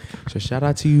episode. So shout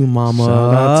out to you, mama.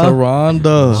 Shout out to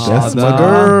Rhonda. That's my Mother.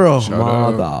 girl.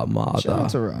 Shout out. Mother. Shout out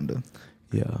to Rhonda.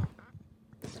 Yeah.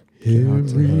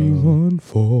 Everyone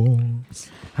falls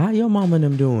How your mama and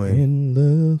them doing? in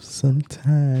love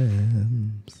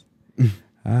sometimes.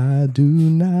 I do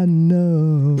not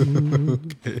know.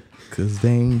 Cause they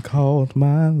ain't called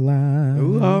my line.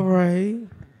 Ooh, all right.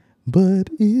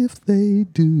 But if they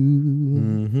do,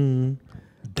 Mm-hmm.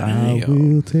 I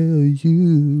will tell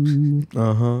you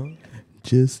Uh-huh.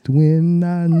 just when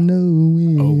I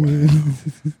know it.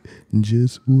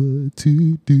 Just what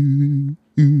to do.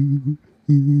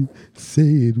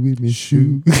 Say it with me.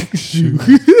 Shoot. Shoot.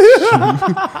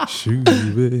 Shoot,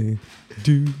 baby.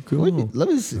 Come on. Let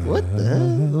me see. What the hell?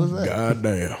 What was that?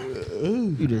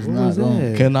 Goddamn. You just What not was going.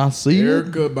 that? Can I see it?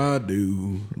 Erykah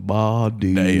Badu.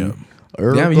 Body. Damn.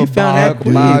 Damn, you found that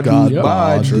quick. got Yeah,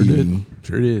 body. sure did.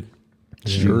 Sure did.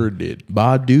 Sure did.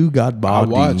 Badu got I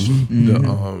body. watched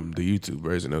the YouTube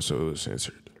version of so it was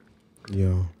censored.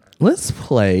 Yeah. Let's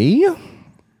play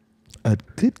a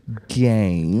good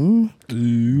game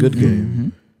Good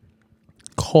game.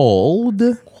 called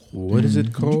What is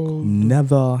it called?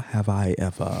 Never Have I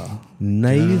Ever.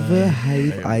 Neither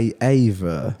have I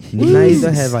ever.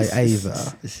 Neither have I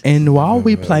ever. And while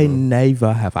we play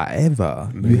Never Have I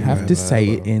Ever, you have to say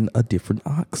it in a different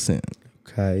accent.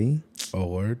 Okay. Oh,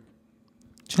 word.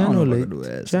 Channel know it. what to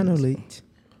do, ass Channel it.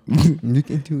 You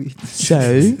can do it.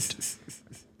 So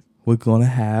we're gonna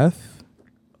have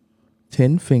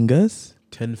 10 fingers,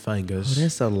 10 fingers. Oh,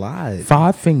 that's a lot.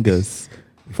 5 fingers,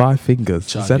 5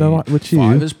 fingers. Is that all right with you?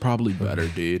 5 is probably better,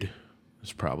 dude.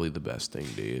 It's probably the best thing,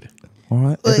 dude. All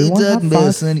right, What you everyone talking have about,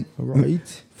 5, Sonny?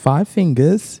 Right. 5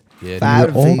 fingers. Yeah,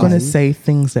 Five We're all gonna fingers. say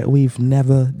things that we've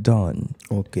never done,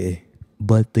 Okay.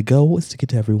 but the goal is to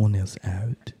get everyone else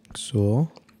out.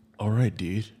 So. all right,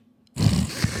 dude.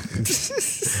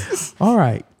 All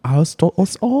right, I'll start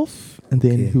us off, and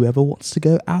then Okay. whoever wants to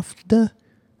go after,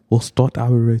 we'll start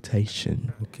our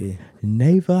rotation. Okay.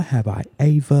 Never have I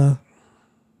ever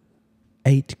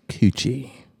ate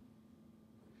coochie.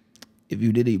 If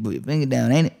you did it, you put your finger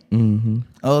down, ain't it? Mm-hmm.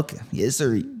 Okay. Yes,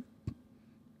 sir.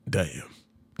 Damn.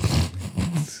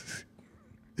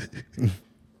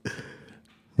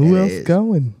 Who It else is.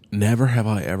 going? Never have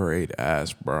I ever ate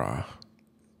ass, brah.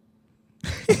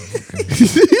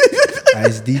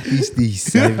 As deep as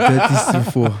this. I've done this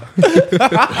before.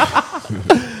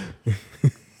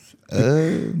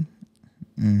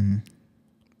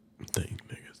 Think,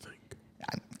 niggas, think.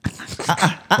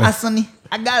 Sonny.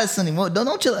 I got it, Sonny. Well,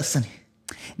 don't chill out, Sonny.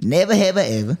 Never have I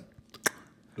ever.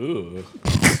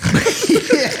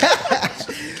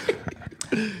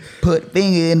 Put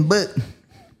finger in butt.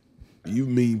 You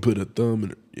mean put a thumb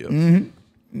in it?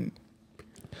 Yep.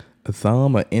 A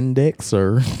thumb, an index,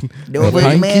 or Don't a put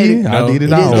it pinky? mad. I did it It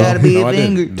just all. gotta be No, a I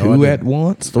didn't. finger. No, I 2 didn't. at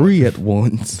once, 3 at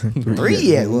once.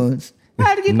 3 at once.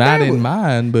 How to get Not that in one?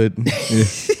 mine, but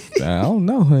I don't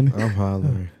know, honey. I'm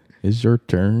hollering. It's your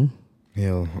turn.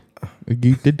 Hell.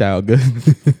 Get the dog.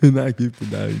 Not keep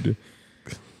the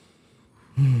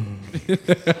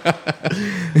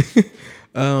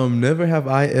dog. Never have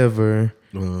I ever.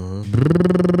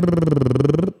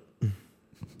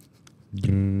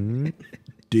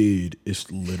 Dude,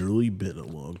 it's literally been a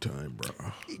long time, bro.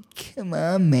 Come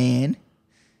on, man.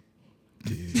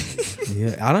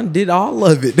 Yeah, I done did all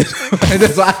of it.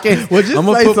 That's why I can't. Well, just I'm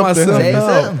gonna say put something. myself Say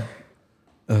out.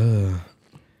 something.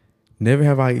 Never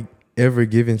have I ever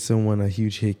given someone a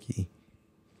huge hickey.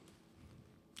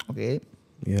 Okay.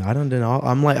 Yeah, I done all.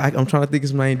 I'm trying to think of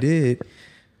something I did.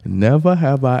 Never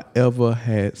have I ever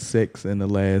had sex in the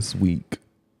last week.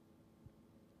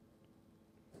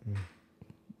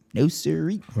 No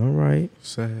sir. All right.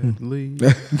 Sadly.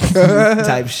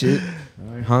 Type shit. All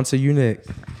right, Hansa, you next.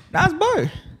 That's Bird.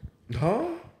 Huh?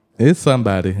 It's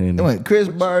somebody. In It went Chris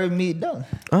Bird, me, done.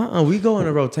 We go in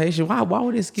a rotation. Why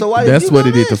would it skip? So why That's did you what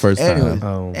go he did the next? first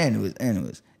time.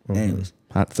 Anyways.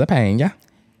 Hot Pena.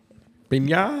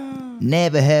 Pena.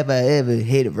 Never have I ever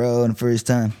hit it raw on the first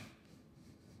time.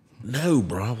 No,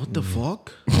 bro. What the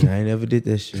fuck? I ain't never did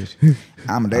that shit.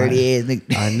 I'm a dirty ass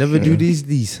nigga. I never do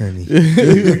these, honey.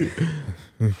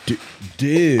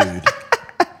 Dude.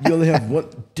 You only have one.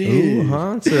 Dude. Ooh,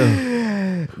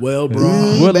 Hansa. Well,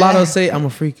 bro. What Lotto say? I'm a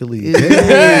freak elite. I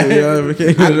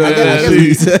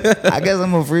guess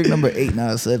I'm a freak number 8,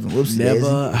 not 7. Whoops.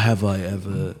 Never have I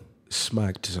ever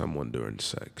smacked someone during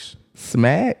sex.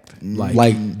 Smacked?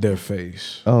 Like their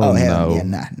face. Oh, hell no. yeah,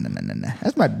 nah.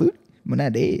 That's my boot. But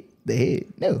not the head. The head.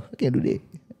 No, I can't do that.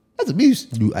 That's abuse.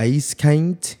 Do ice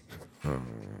count?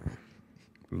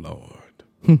 Lord.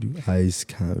 Do ice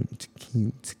count?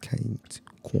 Count.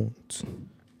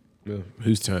 Yeah.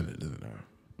 Whose turn is it now?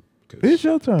 'Cause It's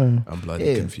your turn. I'm bloody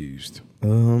Yeah. confused.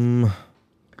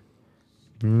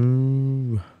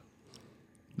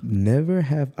 Never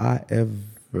have I ever.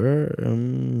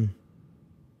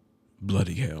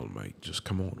 Bloody hell, mate. Just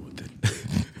come on with it.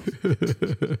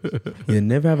 Yeah,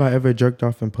 never have I ever jerked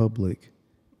off in public.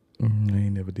 I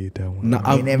ain't never did that one. No,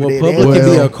 ain't never did public that. can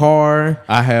be Well, a car.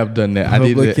 I have done that. I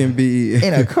did Public that. can be.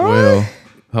 In a car? Well,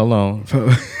 hold on.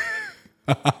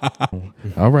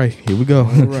 All right, here we go.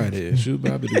 All right, here. Shoot,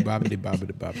 bobbity, bobbity,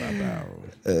 bobbity, bow.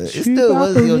 It still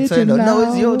was your turn. Though. No,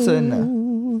 it's your turn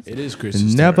now. It is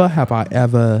Chris's Never turn. have I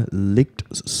ever licked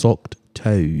socked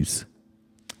toes.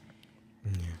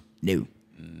 No.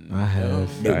 I have.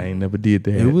 I ain't never did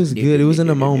that. It was good. It was in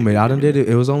the moment. I done did it.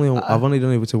 It was only. I've only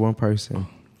done it to one person.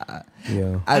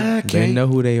 Yeah, they know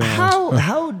who they are.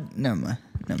 How? Never mind.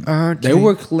 They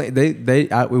were clean. It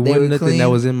were wasn't nothing clean? that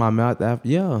was in my mouth.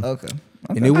 Yeah. Okay.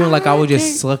 And it wasn't like I was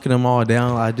just sucking them all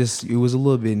down. It was a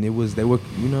little bit, and they were,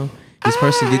 this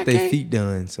person get their feet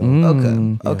done. So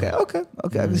Okay. I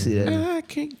can see that. I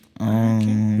can't.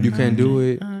 you can't do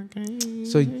it.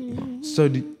 So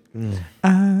do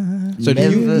Never.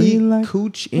 you eat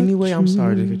cooch anyway? I'm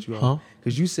sorry to cut you off.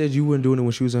 Because you said you weren't doing it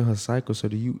when she was in her cycle. So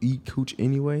do you eat cooch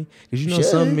anyway? Because Sure.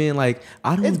 some men like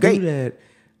I don't It's do great. that.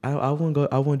 I wouldn't go.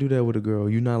 I wouldn't do that with a girl.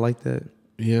 You not like that?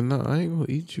 Yeah, no, I ain't gonna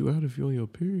eat you out if you're on your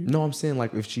period. No, I'm saying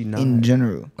like if she not. In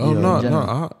general. Oh, Yeah, no, in general.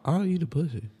 no, I'll eat a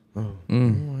pussy. Oh, all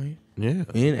right. Yeah.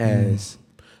 In ass.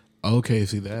 Okay,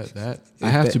 see that I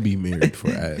have to be married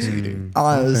for ass eating.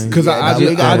 Because I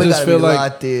just feel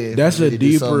like that's a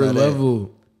deeper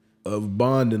level of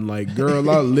bonding. Like, girl,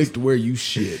 I licked where you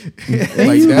shit.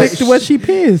 Like you licked where she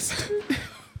pissed.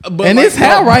 But And like, it's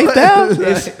hell right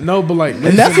there. No, but like,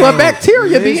 And that's where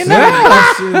bacteria be in the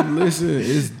house. Listen,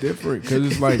 it's different because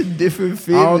it's like different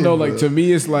feeling. I don't know. Like to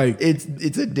me, it's like it's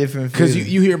a different because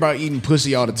feeling. you hear about eating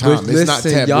pussy all the time. But It's not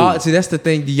taboo. y'all. See, that's the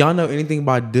thing. Do y'all know anything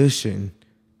about douching?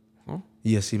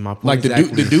 Yeah. See, my point. Like the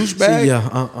exactly. douchebag? See,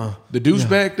 yeah. The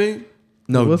douchebag thing.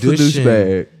 No, What's a douching.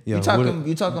 douchebag? Yeah.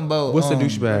 You talking about what's a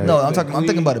douchebag? No, I'm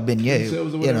thinking about a beignet.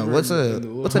 You know, what's a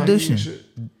douching?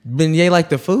 Beignet like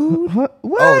the food? What?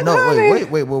 Oh no! Wait!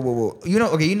 Whoa! You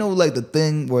know, like the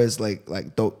thing where it's like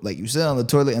you sit on the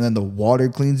toilet and then the water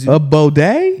cleans you. A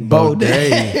bidet?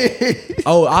 Bidet.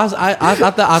 Oh,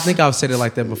 I think I've said it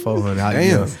like that before, honey. I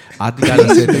think I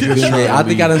done said that. I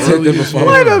think I done said that before.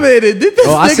 Wait a minute. Did this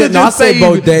I nigga said just say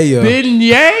bodega.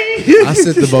 beignet? I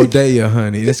said the bodega,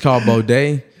 honey. It's called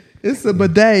bodega. It's a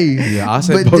bidet. Yeah, I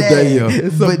said bodega.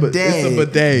 It's a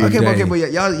bidet. Okay, but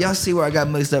y'all see where I got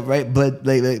mixed up, right? But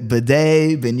like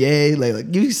bidet, beignet, like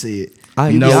you see it.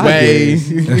 No way.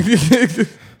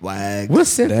 Wag. What's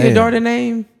Cynthia daughter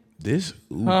name? This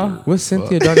Uber. What's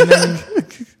Cynthia daughter name?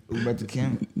 Uber to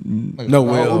Kim. No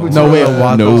way. Uber No to way.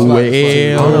 Kim. No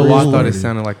way. I don't know why I thought it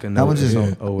sounded like a That was just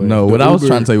No, what I was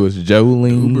trying to say was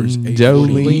Jolene. Uber's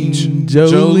Jolene.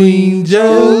 8:14.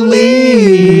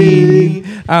 Jolene.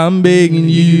 I'm begging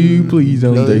you, please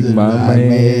don't take my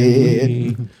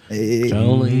man.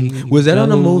 Jolene. Was that on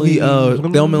the movie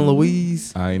Thelma and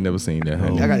Louise? I ain't never seen that. I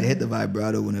gotta hit the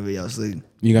vibrato whenever y'all sleep.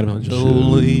 You gotta be like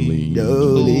Jolene.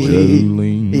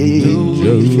 Jolene.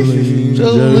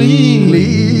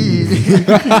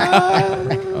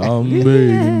 I'm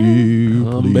begging you,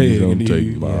 please don't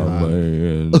take my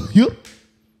man.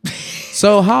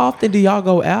 So how often do y'all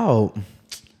go out?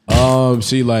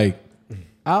 See, like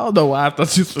I don't know why I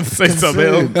thought you were going to say something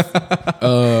else.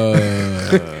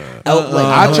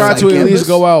 I try to at least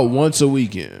go out once a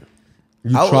weekend.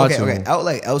 You try to. Okay. Out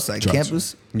like outside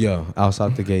campus. Yeah,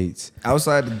 outside the gates.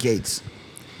 Outside the gates,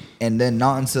 and then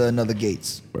not into another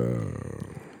gates.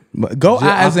 But go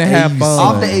out and have fun.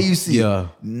 Off the AUC. Yeah.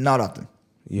 Not often.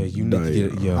 Yeah, you need to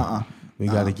get it. Yeah. We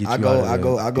got to get you out of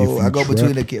there. I go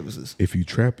between the campuses. If you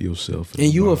trap yourself,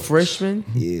 And you a freshman?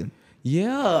 Yeah.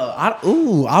 Yeah.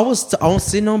 I was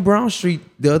sitting on Brown Street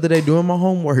the other day doing my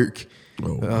homework.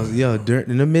 In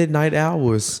the midnight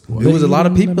hours. There was a lot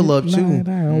of people up too.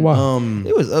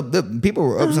 It was up. People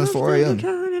were up since 4 a.m.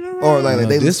 Or like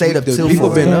they stayed up till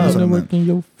people 4 been up.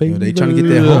 They They trying to get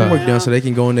their homework done so they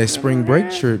can go on that spring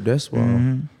break trip. That's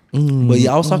why. But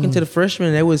yeah, I was talking to the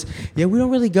freshmen. They was we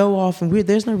don't really go off, and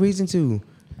there's no reason to.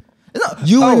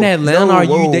 You in Atlanta?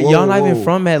 Y'all not even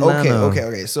from Atlanta?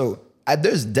 Okay. So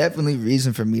there's definitely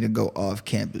reason for me to go off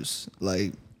campus,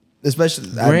 like especially.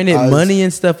 Granted, money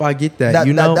and stuff. I get that.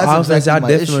 That's I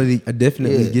exactly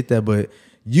definitely get that. But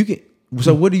you can.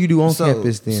 So what do you do on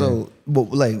campus then? So,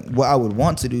 but like what I would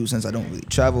want to do, since I don't really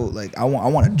travel, like I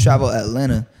want to travel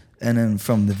Atlanta, and then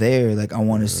from there, like I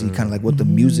want to see kind of like what the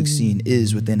music scene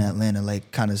is within Atlanta,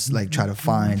 like kind of like try to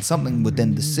find something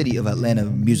within the city of Atlanta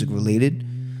music related,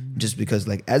 just because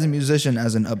like as a musician,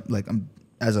 as an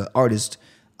artist,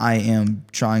 I am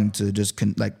trying to just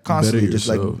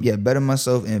constantly better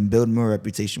myself and build more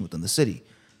reputation within the city.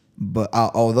 But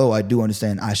although I do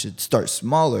understand I should start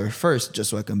smaller first,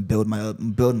 just so I can build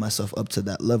myself up to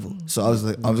that level. So I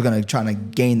was gonna try to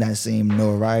gain that same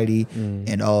notoriety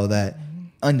and all that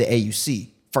under AUC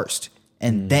first,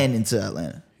 and then into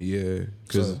Atlanta. Yeah,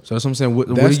 so that's what I'm saying. What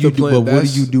do you do? But what do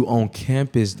you do on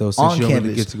campus though? Since you don't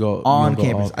really get to go on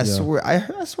campus, off, I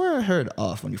swear I heard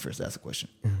off when you first asked the question.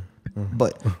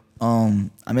 But I'm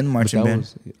in the marching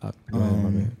band. I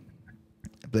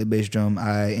play bass drum.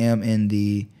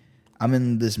 I'm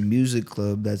in this music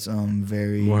club that's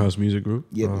very Morehouse Music Group.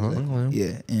 Yeah,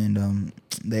 yeah, and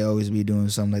they always be doing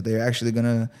something like they're actually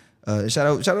gonna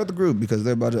shout out the group because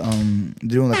they're about to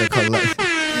doing like a collab.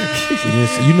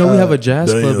 Yes, we have a jazz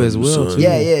club as well. Too.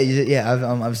 Yeah.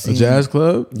 I've seen a jazz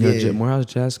club. Yeah, Morehouse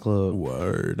Jazz Club.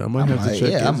 Word. I might have to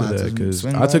check into that because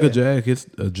I took a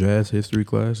jazz history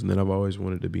class, and then I've always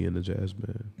wanted to be in the jazz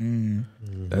band.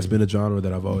 That's been a genre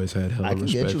that I've always had hella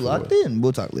respect for. I can get you locked in.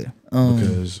 We'll talk later.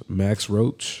 Because Max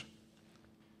Roach,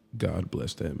 God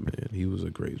bless that man. He was a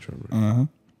great drummer.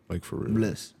 Like for real.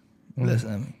 Bless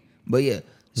him. But yeah,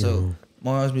 so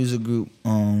Morehouse Music Group.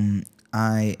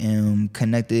 I am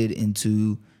connected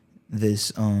into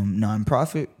this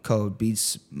nonprofit called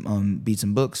Beats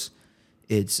and Books.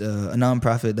 It's a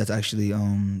nonprofit that's actually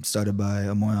started by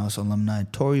a Morehouse alumni,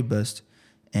 Tory Best,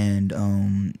 and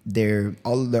they're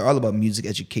all about music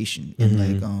education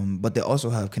and but they also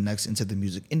have connects into the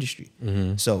music industry.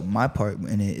 So my part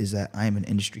in it is that I am an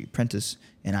industry apprentice,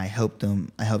 and I help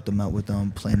them out with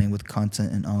planning with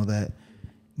content and all that.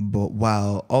 But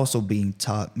while also being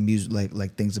taught music,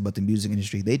 like things about the music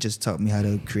industry, they just taught me how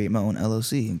to create my own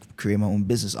LLC and create my own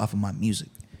business off of my music,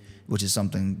 which is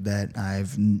something that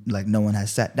no one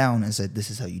has sat down and said, this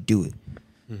is how you do it.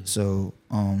 So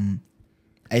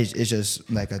it's just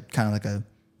like a kind of like a,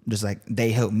 just like they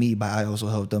help me, but I also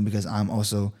help them because I'm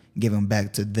also giving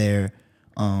back to their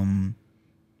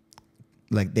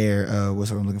what's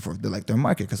what I'm looking for? They're like their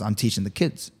market, because I'm teaching the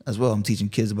kids as well. I'm teaching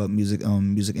kids about music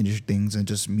industry things and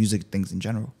just music things in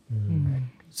general.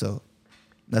 So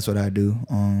that's what I do.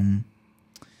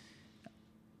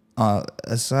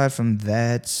 Aside from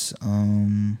that,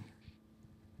 I'm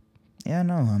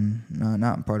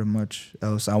not part of much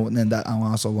else. I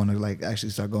also want to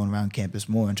actually start going around campus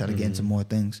more and try to get into more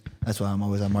things. That's why I'm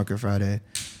always at Market Friday,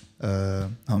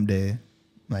 Home Day,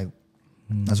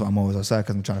 That's why I'm always outside,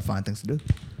 because I'm trying to find things to do.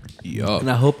 Yeah. And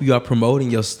I hope you are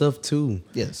promoting your stuff too.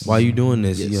 Yes. While you doing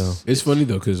this, It's funny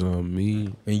though, cause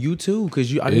me and you too, cause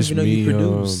I didn't even know you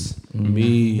produce.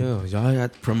 Y'all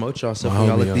got to promote yourself when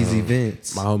y'all at these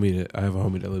events. I have a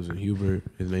homie that lives in Hubert.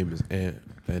 His name is Ant.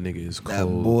 That nigga is cold.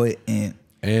 That boy Ant.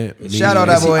 Shout out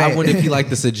that boy. I wonder if he like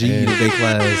the Sajid Day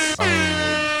class.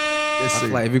 I feel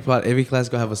like every class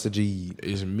gonna have a Sajid.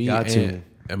 It's me, Ant,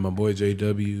 and my boy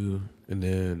JW. And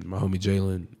then my homie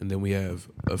Jalen, and then we have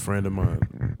a friend of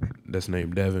mine that's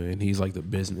named Devin, and he's like the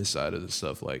business side of the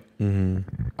stuff. I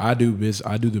do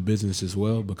the business as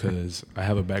well because I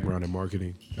have a background in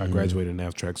marketing. I graduated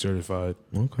NAVTRAC certified.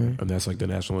 Okay, and that's like the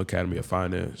National Academy of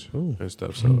Finance and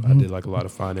stuff. So I did like a lot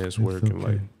of finance work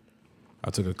and I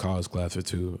took a college class or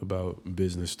two about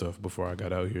business stuff before I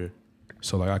got out here.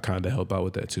 So I kind of help out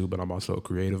with that too, but I'm also a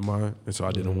creative mind, and so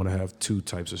I didn't want to have two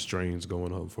types of strains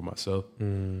going on for myself.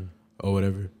 or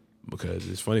whatever. Because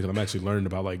it's funny because I'm actually learning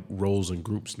about like roles and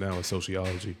groups now in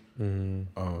sociology.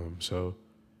 So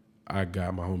I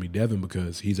got my homie Devin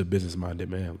because he's a business minded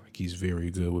man. Like he's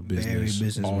very good with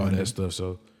business, all that stuff.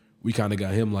 So we kind of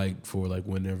got him like for like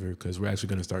whenever, because we're actually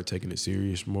gonna start taking it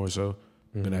serious more. So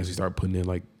we're gonna actually start putting in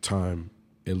like time,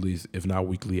 at least if not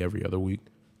weekly, every other week.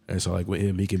 And so like with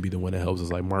him, he can be the one that helps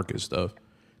us like market stuff.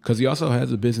 Because he also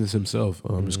has a business himself.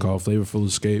 It's called Flavorful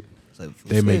Escape.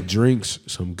 They make drinks,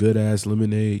 some good ass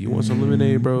lemonade. You want some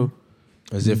lemonade, bro?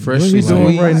 Is it fresh? What he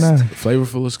doing right now?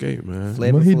 Flavorful Escape, man.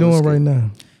 What he doing right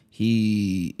now?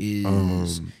 He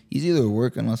is. He's either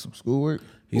working on some schoolwork.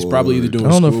 He's probably either doing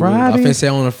on a schoolwork. Friday. I finna say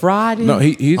on a Friday. No,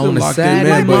 he's a on locked in Saturday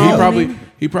man, but morning.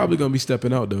 he probably gonna be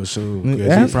stepping out though soon. 'Cause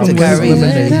Ask he probably him To what Kyrie, his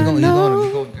he's lemonade.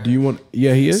 going. Do you want?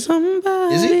 Yeah, he is.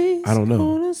 Is he? I don't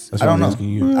know. That's what I don't I'm know. asking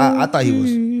you. I thought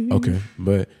he was. Okay,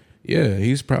 but yeah,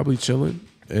 he's probably chilling.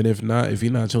 And if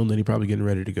he's not chilling, then he probably getting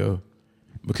ready to go.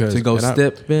 Because To go and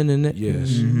step in it.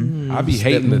 Yes, I be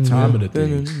hating the time of the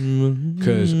things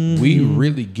because we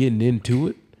really getting into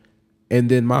it, and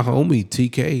then my homie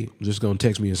TK just gonna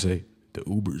text me and say the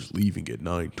Uber's leaving at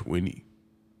 9:20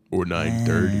 or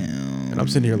 9:30, and I'm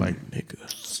sitting here like,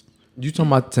 nigga, You talking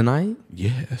about tonight?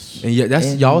 yes, And yeah,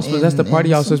 that's that's the party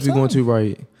y'all supposed to be going to,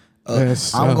 right?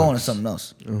 I'm going to something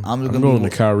else. I'm going to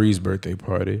Kyrie's birthday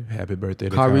party. Happy birthday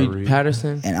to Kyrie Kyrie.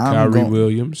 Patterson. and I'm Kyrie going.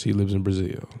 Williams, he lives in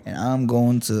Brazil. And I'm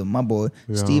going to my boy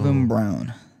Stephen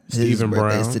Brown. His Stephen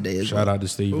birthday's Brown. today as Shout well. out to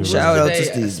Stephen. Shout out to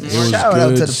Today, Steve. it was Shout out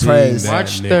good to the seeing press. that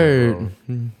March nigga, 3rd.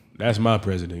 bro. That's my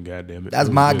president, goddammit. That's It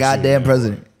was my good goddamn seeing that,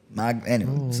 president.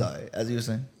 I'm sorry. As you were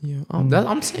saying, Yeah,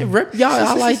 I'm saying rep y'all.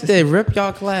 I like that. Rep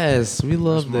y'all class. We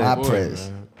love bro. that. my Boy, press.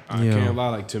 man. I Yeah. can't lie.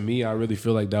 Like to me, I really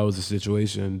feel like that was a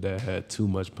situation that had too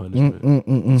much punishment.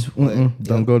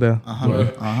 Don't go there.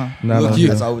 Look, you,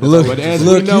 That's all- that's look, all- But as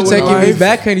look, we know you in taking me life-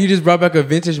 back, and you just brought back a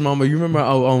vintage moment. You remember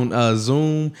on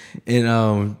Zoom,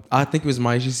 and I think it was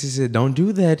Mike. She said, "Don't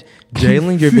do that,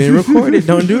 Jalen. You're being recorded.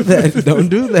 Don't do that. Don't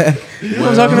do that." You know what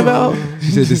I'm talking about?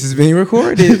 She said, "This is being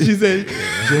recorded." She said,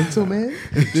 "Gentlemen,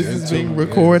 this is being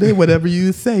recorded. Whatever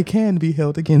you say can be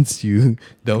held against you.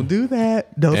 Don't do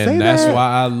that. Don't say that." And that's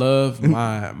why I love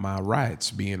my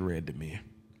rights being read to me.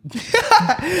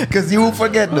 Because you will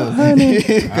forget them.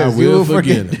 I will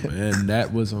forget them, and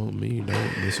that was on me.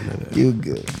 Don't listen to that. You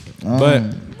good? But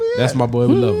that's my boy.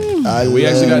 We love him. We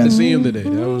actually got to see him today.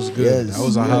 That was good. Yes. That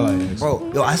was a highlight. actually.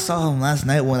 Bro, yo, I saw him last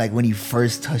night when he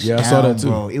first touched Yeah, I down, saw that too.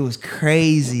 bro. It was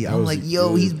crazy. I'm was like, a yo,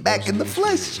 good- he's back in the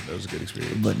flesh. That was a good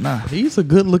experience. But nah, He's a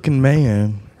good looking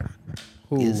man.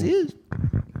 he is.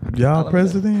 Y'all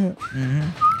president?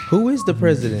 Who is the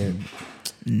president?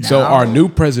 So our new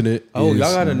president. Oh, is,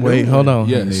 y'all got a new Wait, hold on.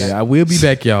 Yes. honey. I will be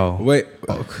back, y'all. Wait,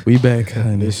 We back,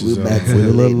 honey. This is back with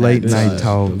a little late this night is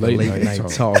talk. the late night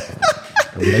talk.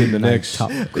 In the next, Yo,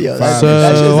 So that shit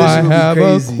I would be have a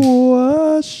crazy.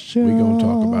 question. we gonna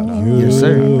talk about our Yes,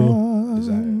 sir.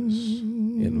 desires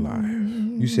in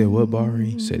life. you said what,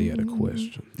 Bari? Said he had a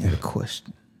question. I had a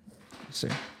question, sir.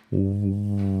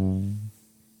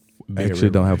 Actually,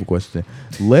 don't have a question.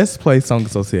 Let's play Song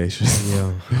Association.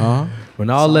 Yeah. Huh? When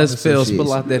all else fails,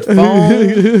 spill out that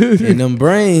phone and them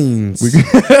brains. We're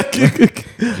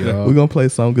gonna play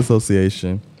Song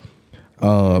Association.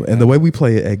 And the way we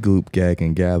play it at Goop, Gag,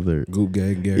 and Gather. Goop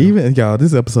gang. Even y'all,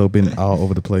 this episode been all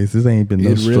over the place. This ain't been no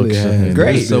It really structure. has.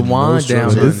 Great. It's a wind down.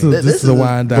 So this honey. is a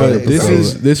wind down. But this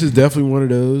episode. is definitely one of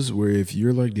those where if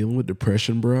you're like dealing with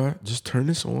depression, bro, just turn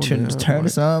this on. Turn man.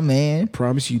 this on, man.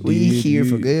 Promise you. We did. here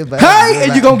for You- good vibes. Hey,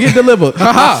 and you gonna get delivered. We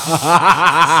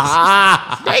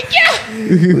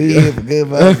here for good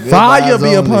vibes. good Fire vibes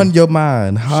be only. upon your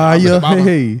mind. Higher,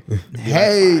 hey.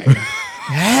 Hey,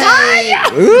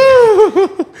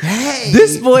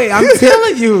 This boy, I'm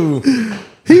telling you,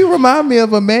 He remind me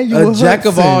of Emmanuel a jack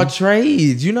of all Hudson.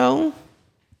 trades. You know,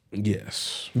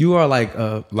 Yes. you are like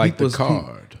Like the people's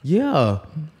card. Yeah,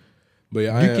 But you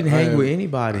can hang with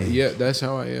anybody. Yeah, that's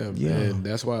how I am. Yeah. And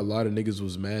that's why a lot of niggas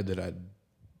was mad that I.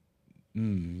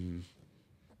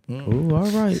 Ooh, all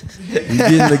right. You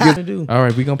getting the good to do. All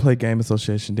right, we gonna play Game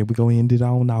Association. Then we gonna end it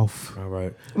on off. All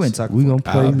right. we ain't talking. We gonna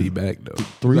I'll play be back though.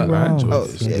 3 Look, I rounds. enjoy Oh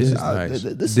this. yeah, This is nice.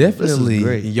 This Definitely, is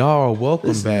great. y'all are welcome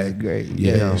This back. is great.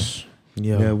 Yes.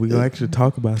 Yeah, we gonna actually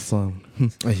talk about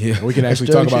something. Yeah. We can actually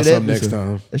talk about Structured something next episode.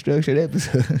 time. A structured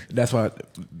episode. That's why.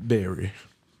 Barry.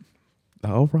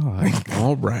 All right.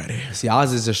 Alrighty. See,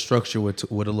 ours is a structure with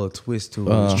a little twist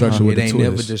to it. Structure with it a ain't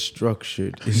never twist. just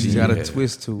structured. It's got a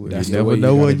twist to it. That's You the way never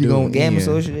know you where gotta you're do going it. to Game end.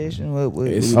 association. What?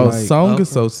 It's Oh, like- song Okay.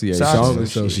 association. Song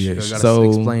association. You gotta So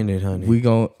explain it, honey. we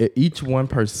gonna each one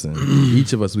person,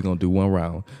 each of us, we gonna do one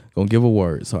round. Gonna give a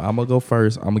word. So I'm gonna go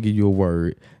first. I'm gonna give you a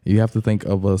word. You have to think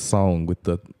of a song with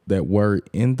that word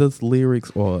in the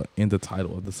lyrics or in the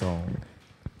title of the song,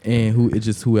 and it's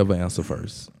just whoever answer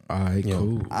first. All right,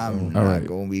 cool. I'm All not right.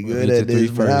 gonna be We'll good get at to three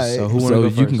this. first. First, So who wanna So go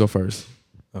you first? can go first.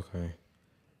 Okay.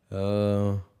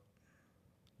 The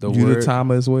You word. the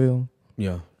timer as well.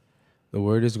 Yeah. The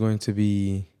word is going to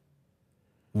be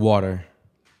water.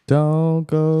 Don't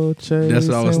go chasing That's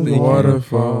what I was thinking.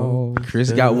 waterfall.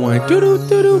 Chris got one.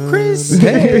 Doo-doo, Chris.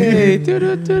 Hey.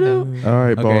 Doo-doo. All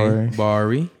right, Okay.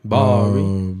 Barry. Bari.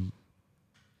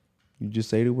 You just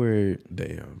say the word.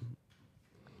 Damn.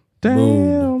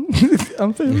 Damn.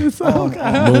 I'm feeling this song.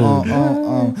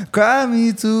 Cry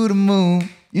me to the moon.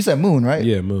 You said moon, right?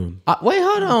 Yeah, moon. Wait,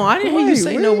 hold on. I didn't hear you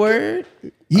say no word.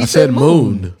 He I said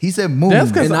moon. He said moon. That's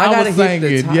because And I I gotta was hit the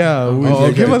saying it. top. Yeah.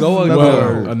 Oh, Give okay. us Go another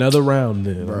Well, word. another round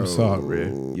then. I'm sorry.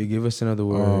 You give us another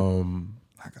word.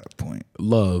 I got a point.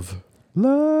 Love.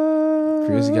 Love.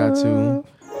 Chris got two.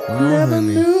 Never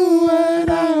knew what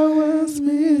I was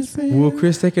missing. Will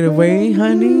Chris take it away,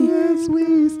 honey? As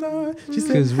we start. She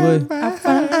said, Because what?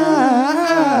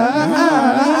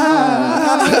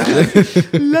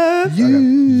 love you.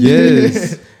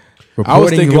 Yes. I was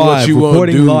thinking what you want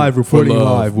to do for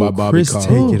love by Bobby Chris Call.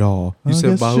 take it all. You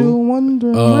said guess you'll Bahu?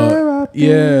 wonder where I've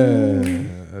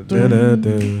Yeah.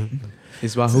 Da-da-da.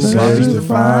 It's Bahu. Search Bobby. to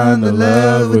find the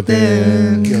love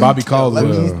within. Bobby Let me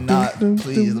Caldwell. not,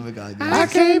 please. Let me go. I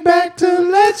came back to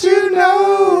let you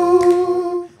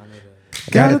know.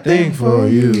 Got a thing for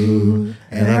you,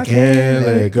 and I can't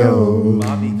let go.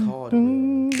 Bobby called.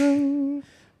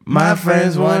 My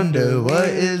friends wonder what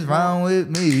is wrong with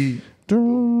me,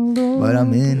 but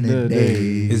I'm in the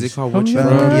days. Is it called What You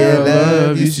From Want? your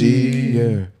love you see.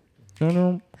 Yeah.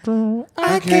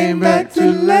 I came back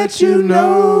to let you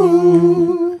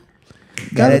know.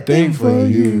 Got a thing for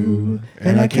you,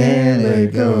 and I can't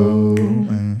let go.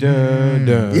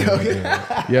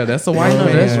 Yeah, that's a white know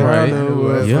man. that's right.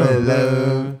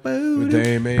 Yeah. But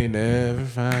they may never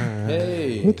find.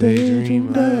 Hey. What they dream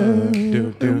of.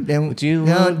 Do. Then what you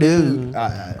gonna do?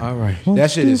 All right.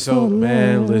 That shit is so,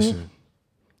 man, listen.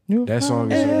 That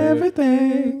song is so good.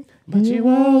 everything, but you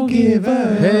won't give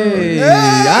up. Hey.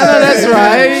 I know that's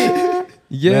right.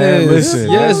 Yes. Man,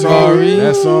 listen. Yes, that song, Bari.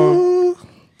 that song,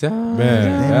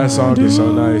 man, that song is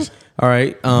so nice. All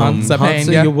right. Hansa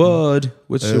Hansa, Pena. your word.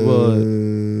 What's your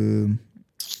word?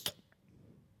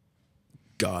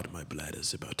 God, my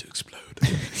bladder's about to explode.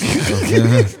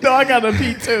 No, I got a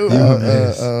pee too.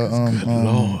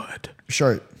 Lord.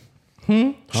 Shirt.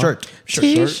 Shirt.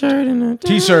 T-shirt and a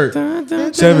T-shirt.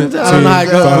 17. I don't know how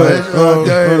it goes.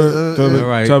 All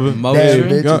right. Motion.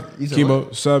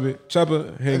 Chemo, subby,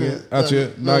 chopper, hanging out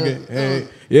your noggin. Hey,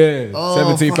 yeah.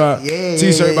 17.5. fuck, yeah,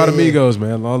 T-shirt by the yeah. Migos,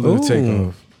 man. Long live the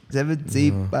takeoff.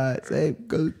 75. Say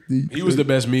go. He was the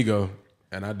best Migo,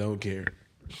 and I don't care.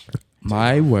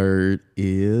 My word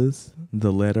is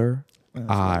the letter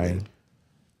I.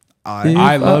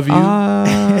 I love you.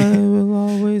 I will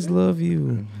always love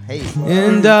you. Hey.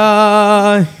 And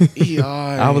I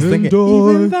was thinking,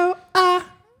 even though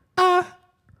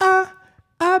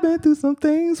I've been through some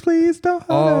things, please don't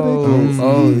hold it against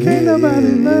me. Can't nobody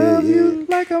love you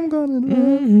like I'm gonna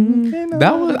love you. Can't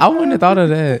that was I wouldn't have thought of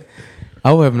that.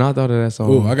 I would have not thought of that song.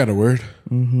 Oh, I got a word.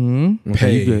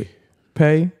 Pay.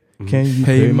 Pay. Can you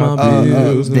Pay my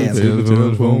bills, damn. Pay the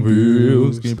telephone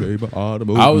bills. Can you pay my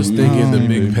automobile? I was thinking the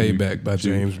Big Payback by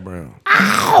James Brown.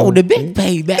 Oh, the big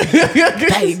payback.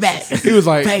 Payback. He was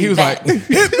like, hit me.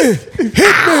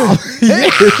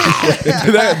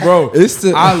 That, bro.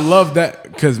 I love that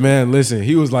because, man, listen,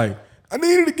 he was like, I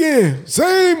need it again.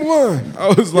 Same one. I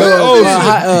was like,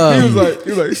 oh, shit. He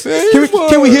was like, same one.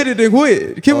 Can we hit it and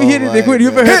quit? Can we hit it and quit? You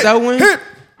ever heard that one? Hit.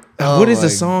 What is the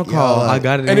song called? I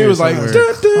got it. And he was like,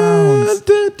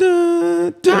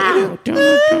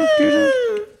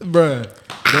 bruh.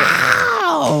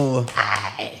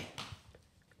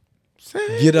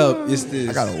 Get up. It's this.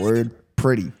 I got a word.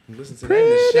 Pretty. Listen to that in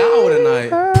the shower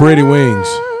tonight. Pretty Wings.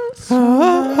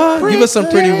 Give us some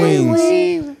pretty wings.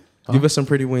 Give us some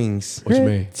pretty wings. What you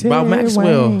mean? About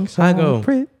Maxwell. I go.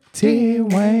 Pretty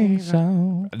wings.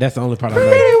 That's the only part I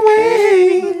know.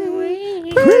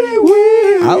 Pretty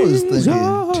wings. I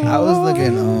was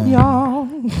looking.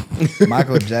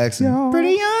 Michael Jackson.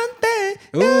 Pretty young thing.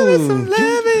 Ooh. Some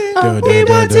loving. Dun, dun,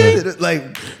 dun, dun. Like.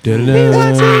 Dun, dun,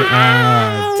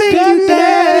 dun. Take you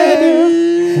there.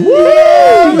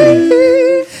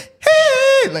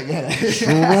 Like that.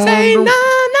 Say na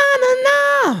na na na.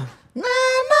 Na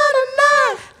na na na.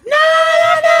 Na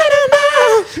na na na na.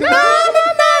 Na na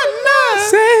na na.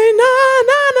 Say na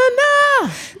na na na.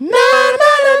 Na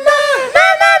na na na. Na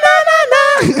na na na na.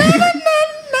 Na na na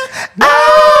na.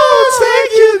 I'll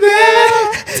take you there.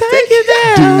 Take you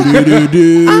there.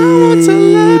 I want to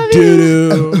love you.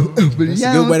 That's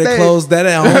a good way to close that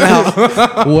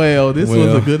out. Well, this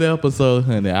was a good episode,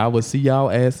 honey. I will see y'all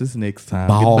asses next time.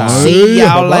 Good night. See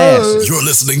y'all asses. You're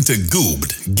listening to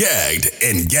Goobed, Gagged,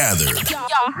 and Gathered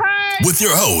with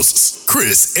your hosts,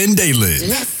 Chris and Daylin.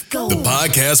 Let's go. The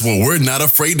podcast where we're not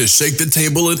afraid to shake the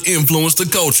table and influence the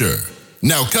culture.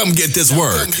 Now come get this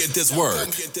work. Come get this work.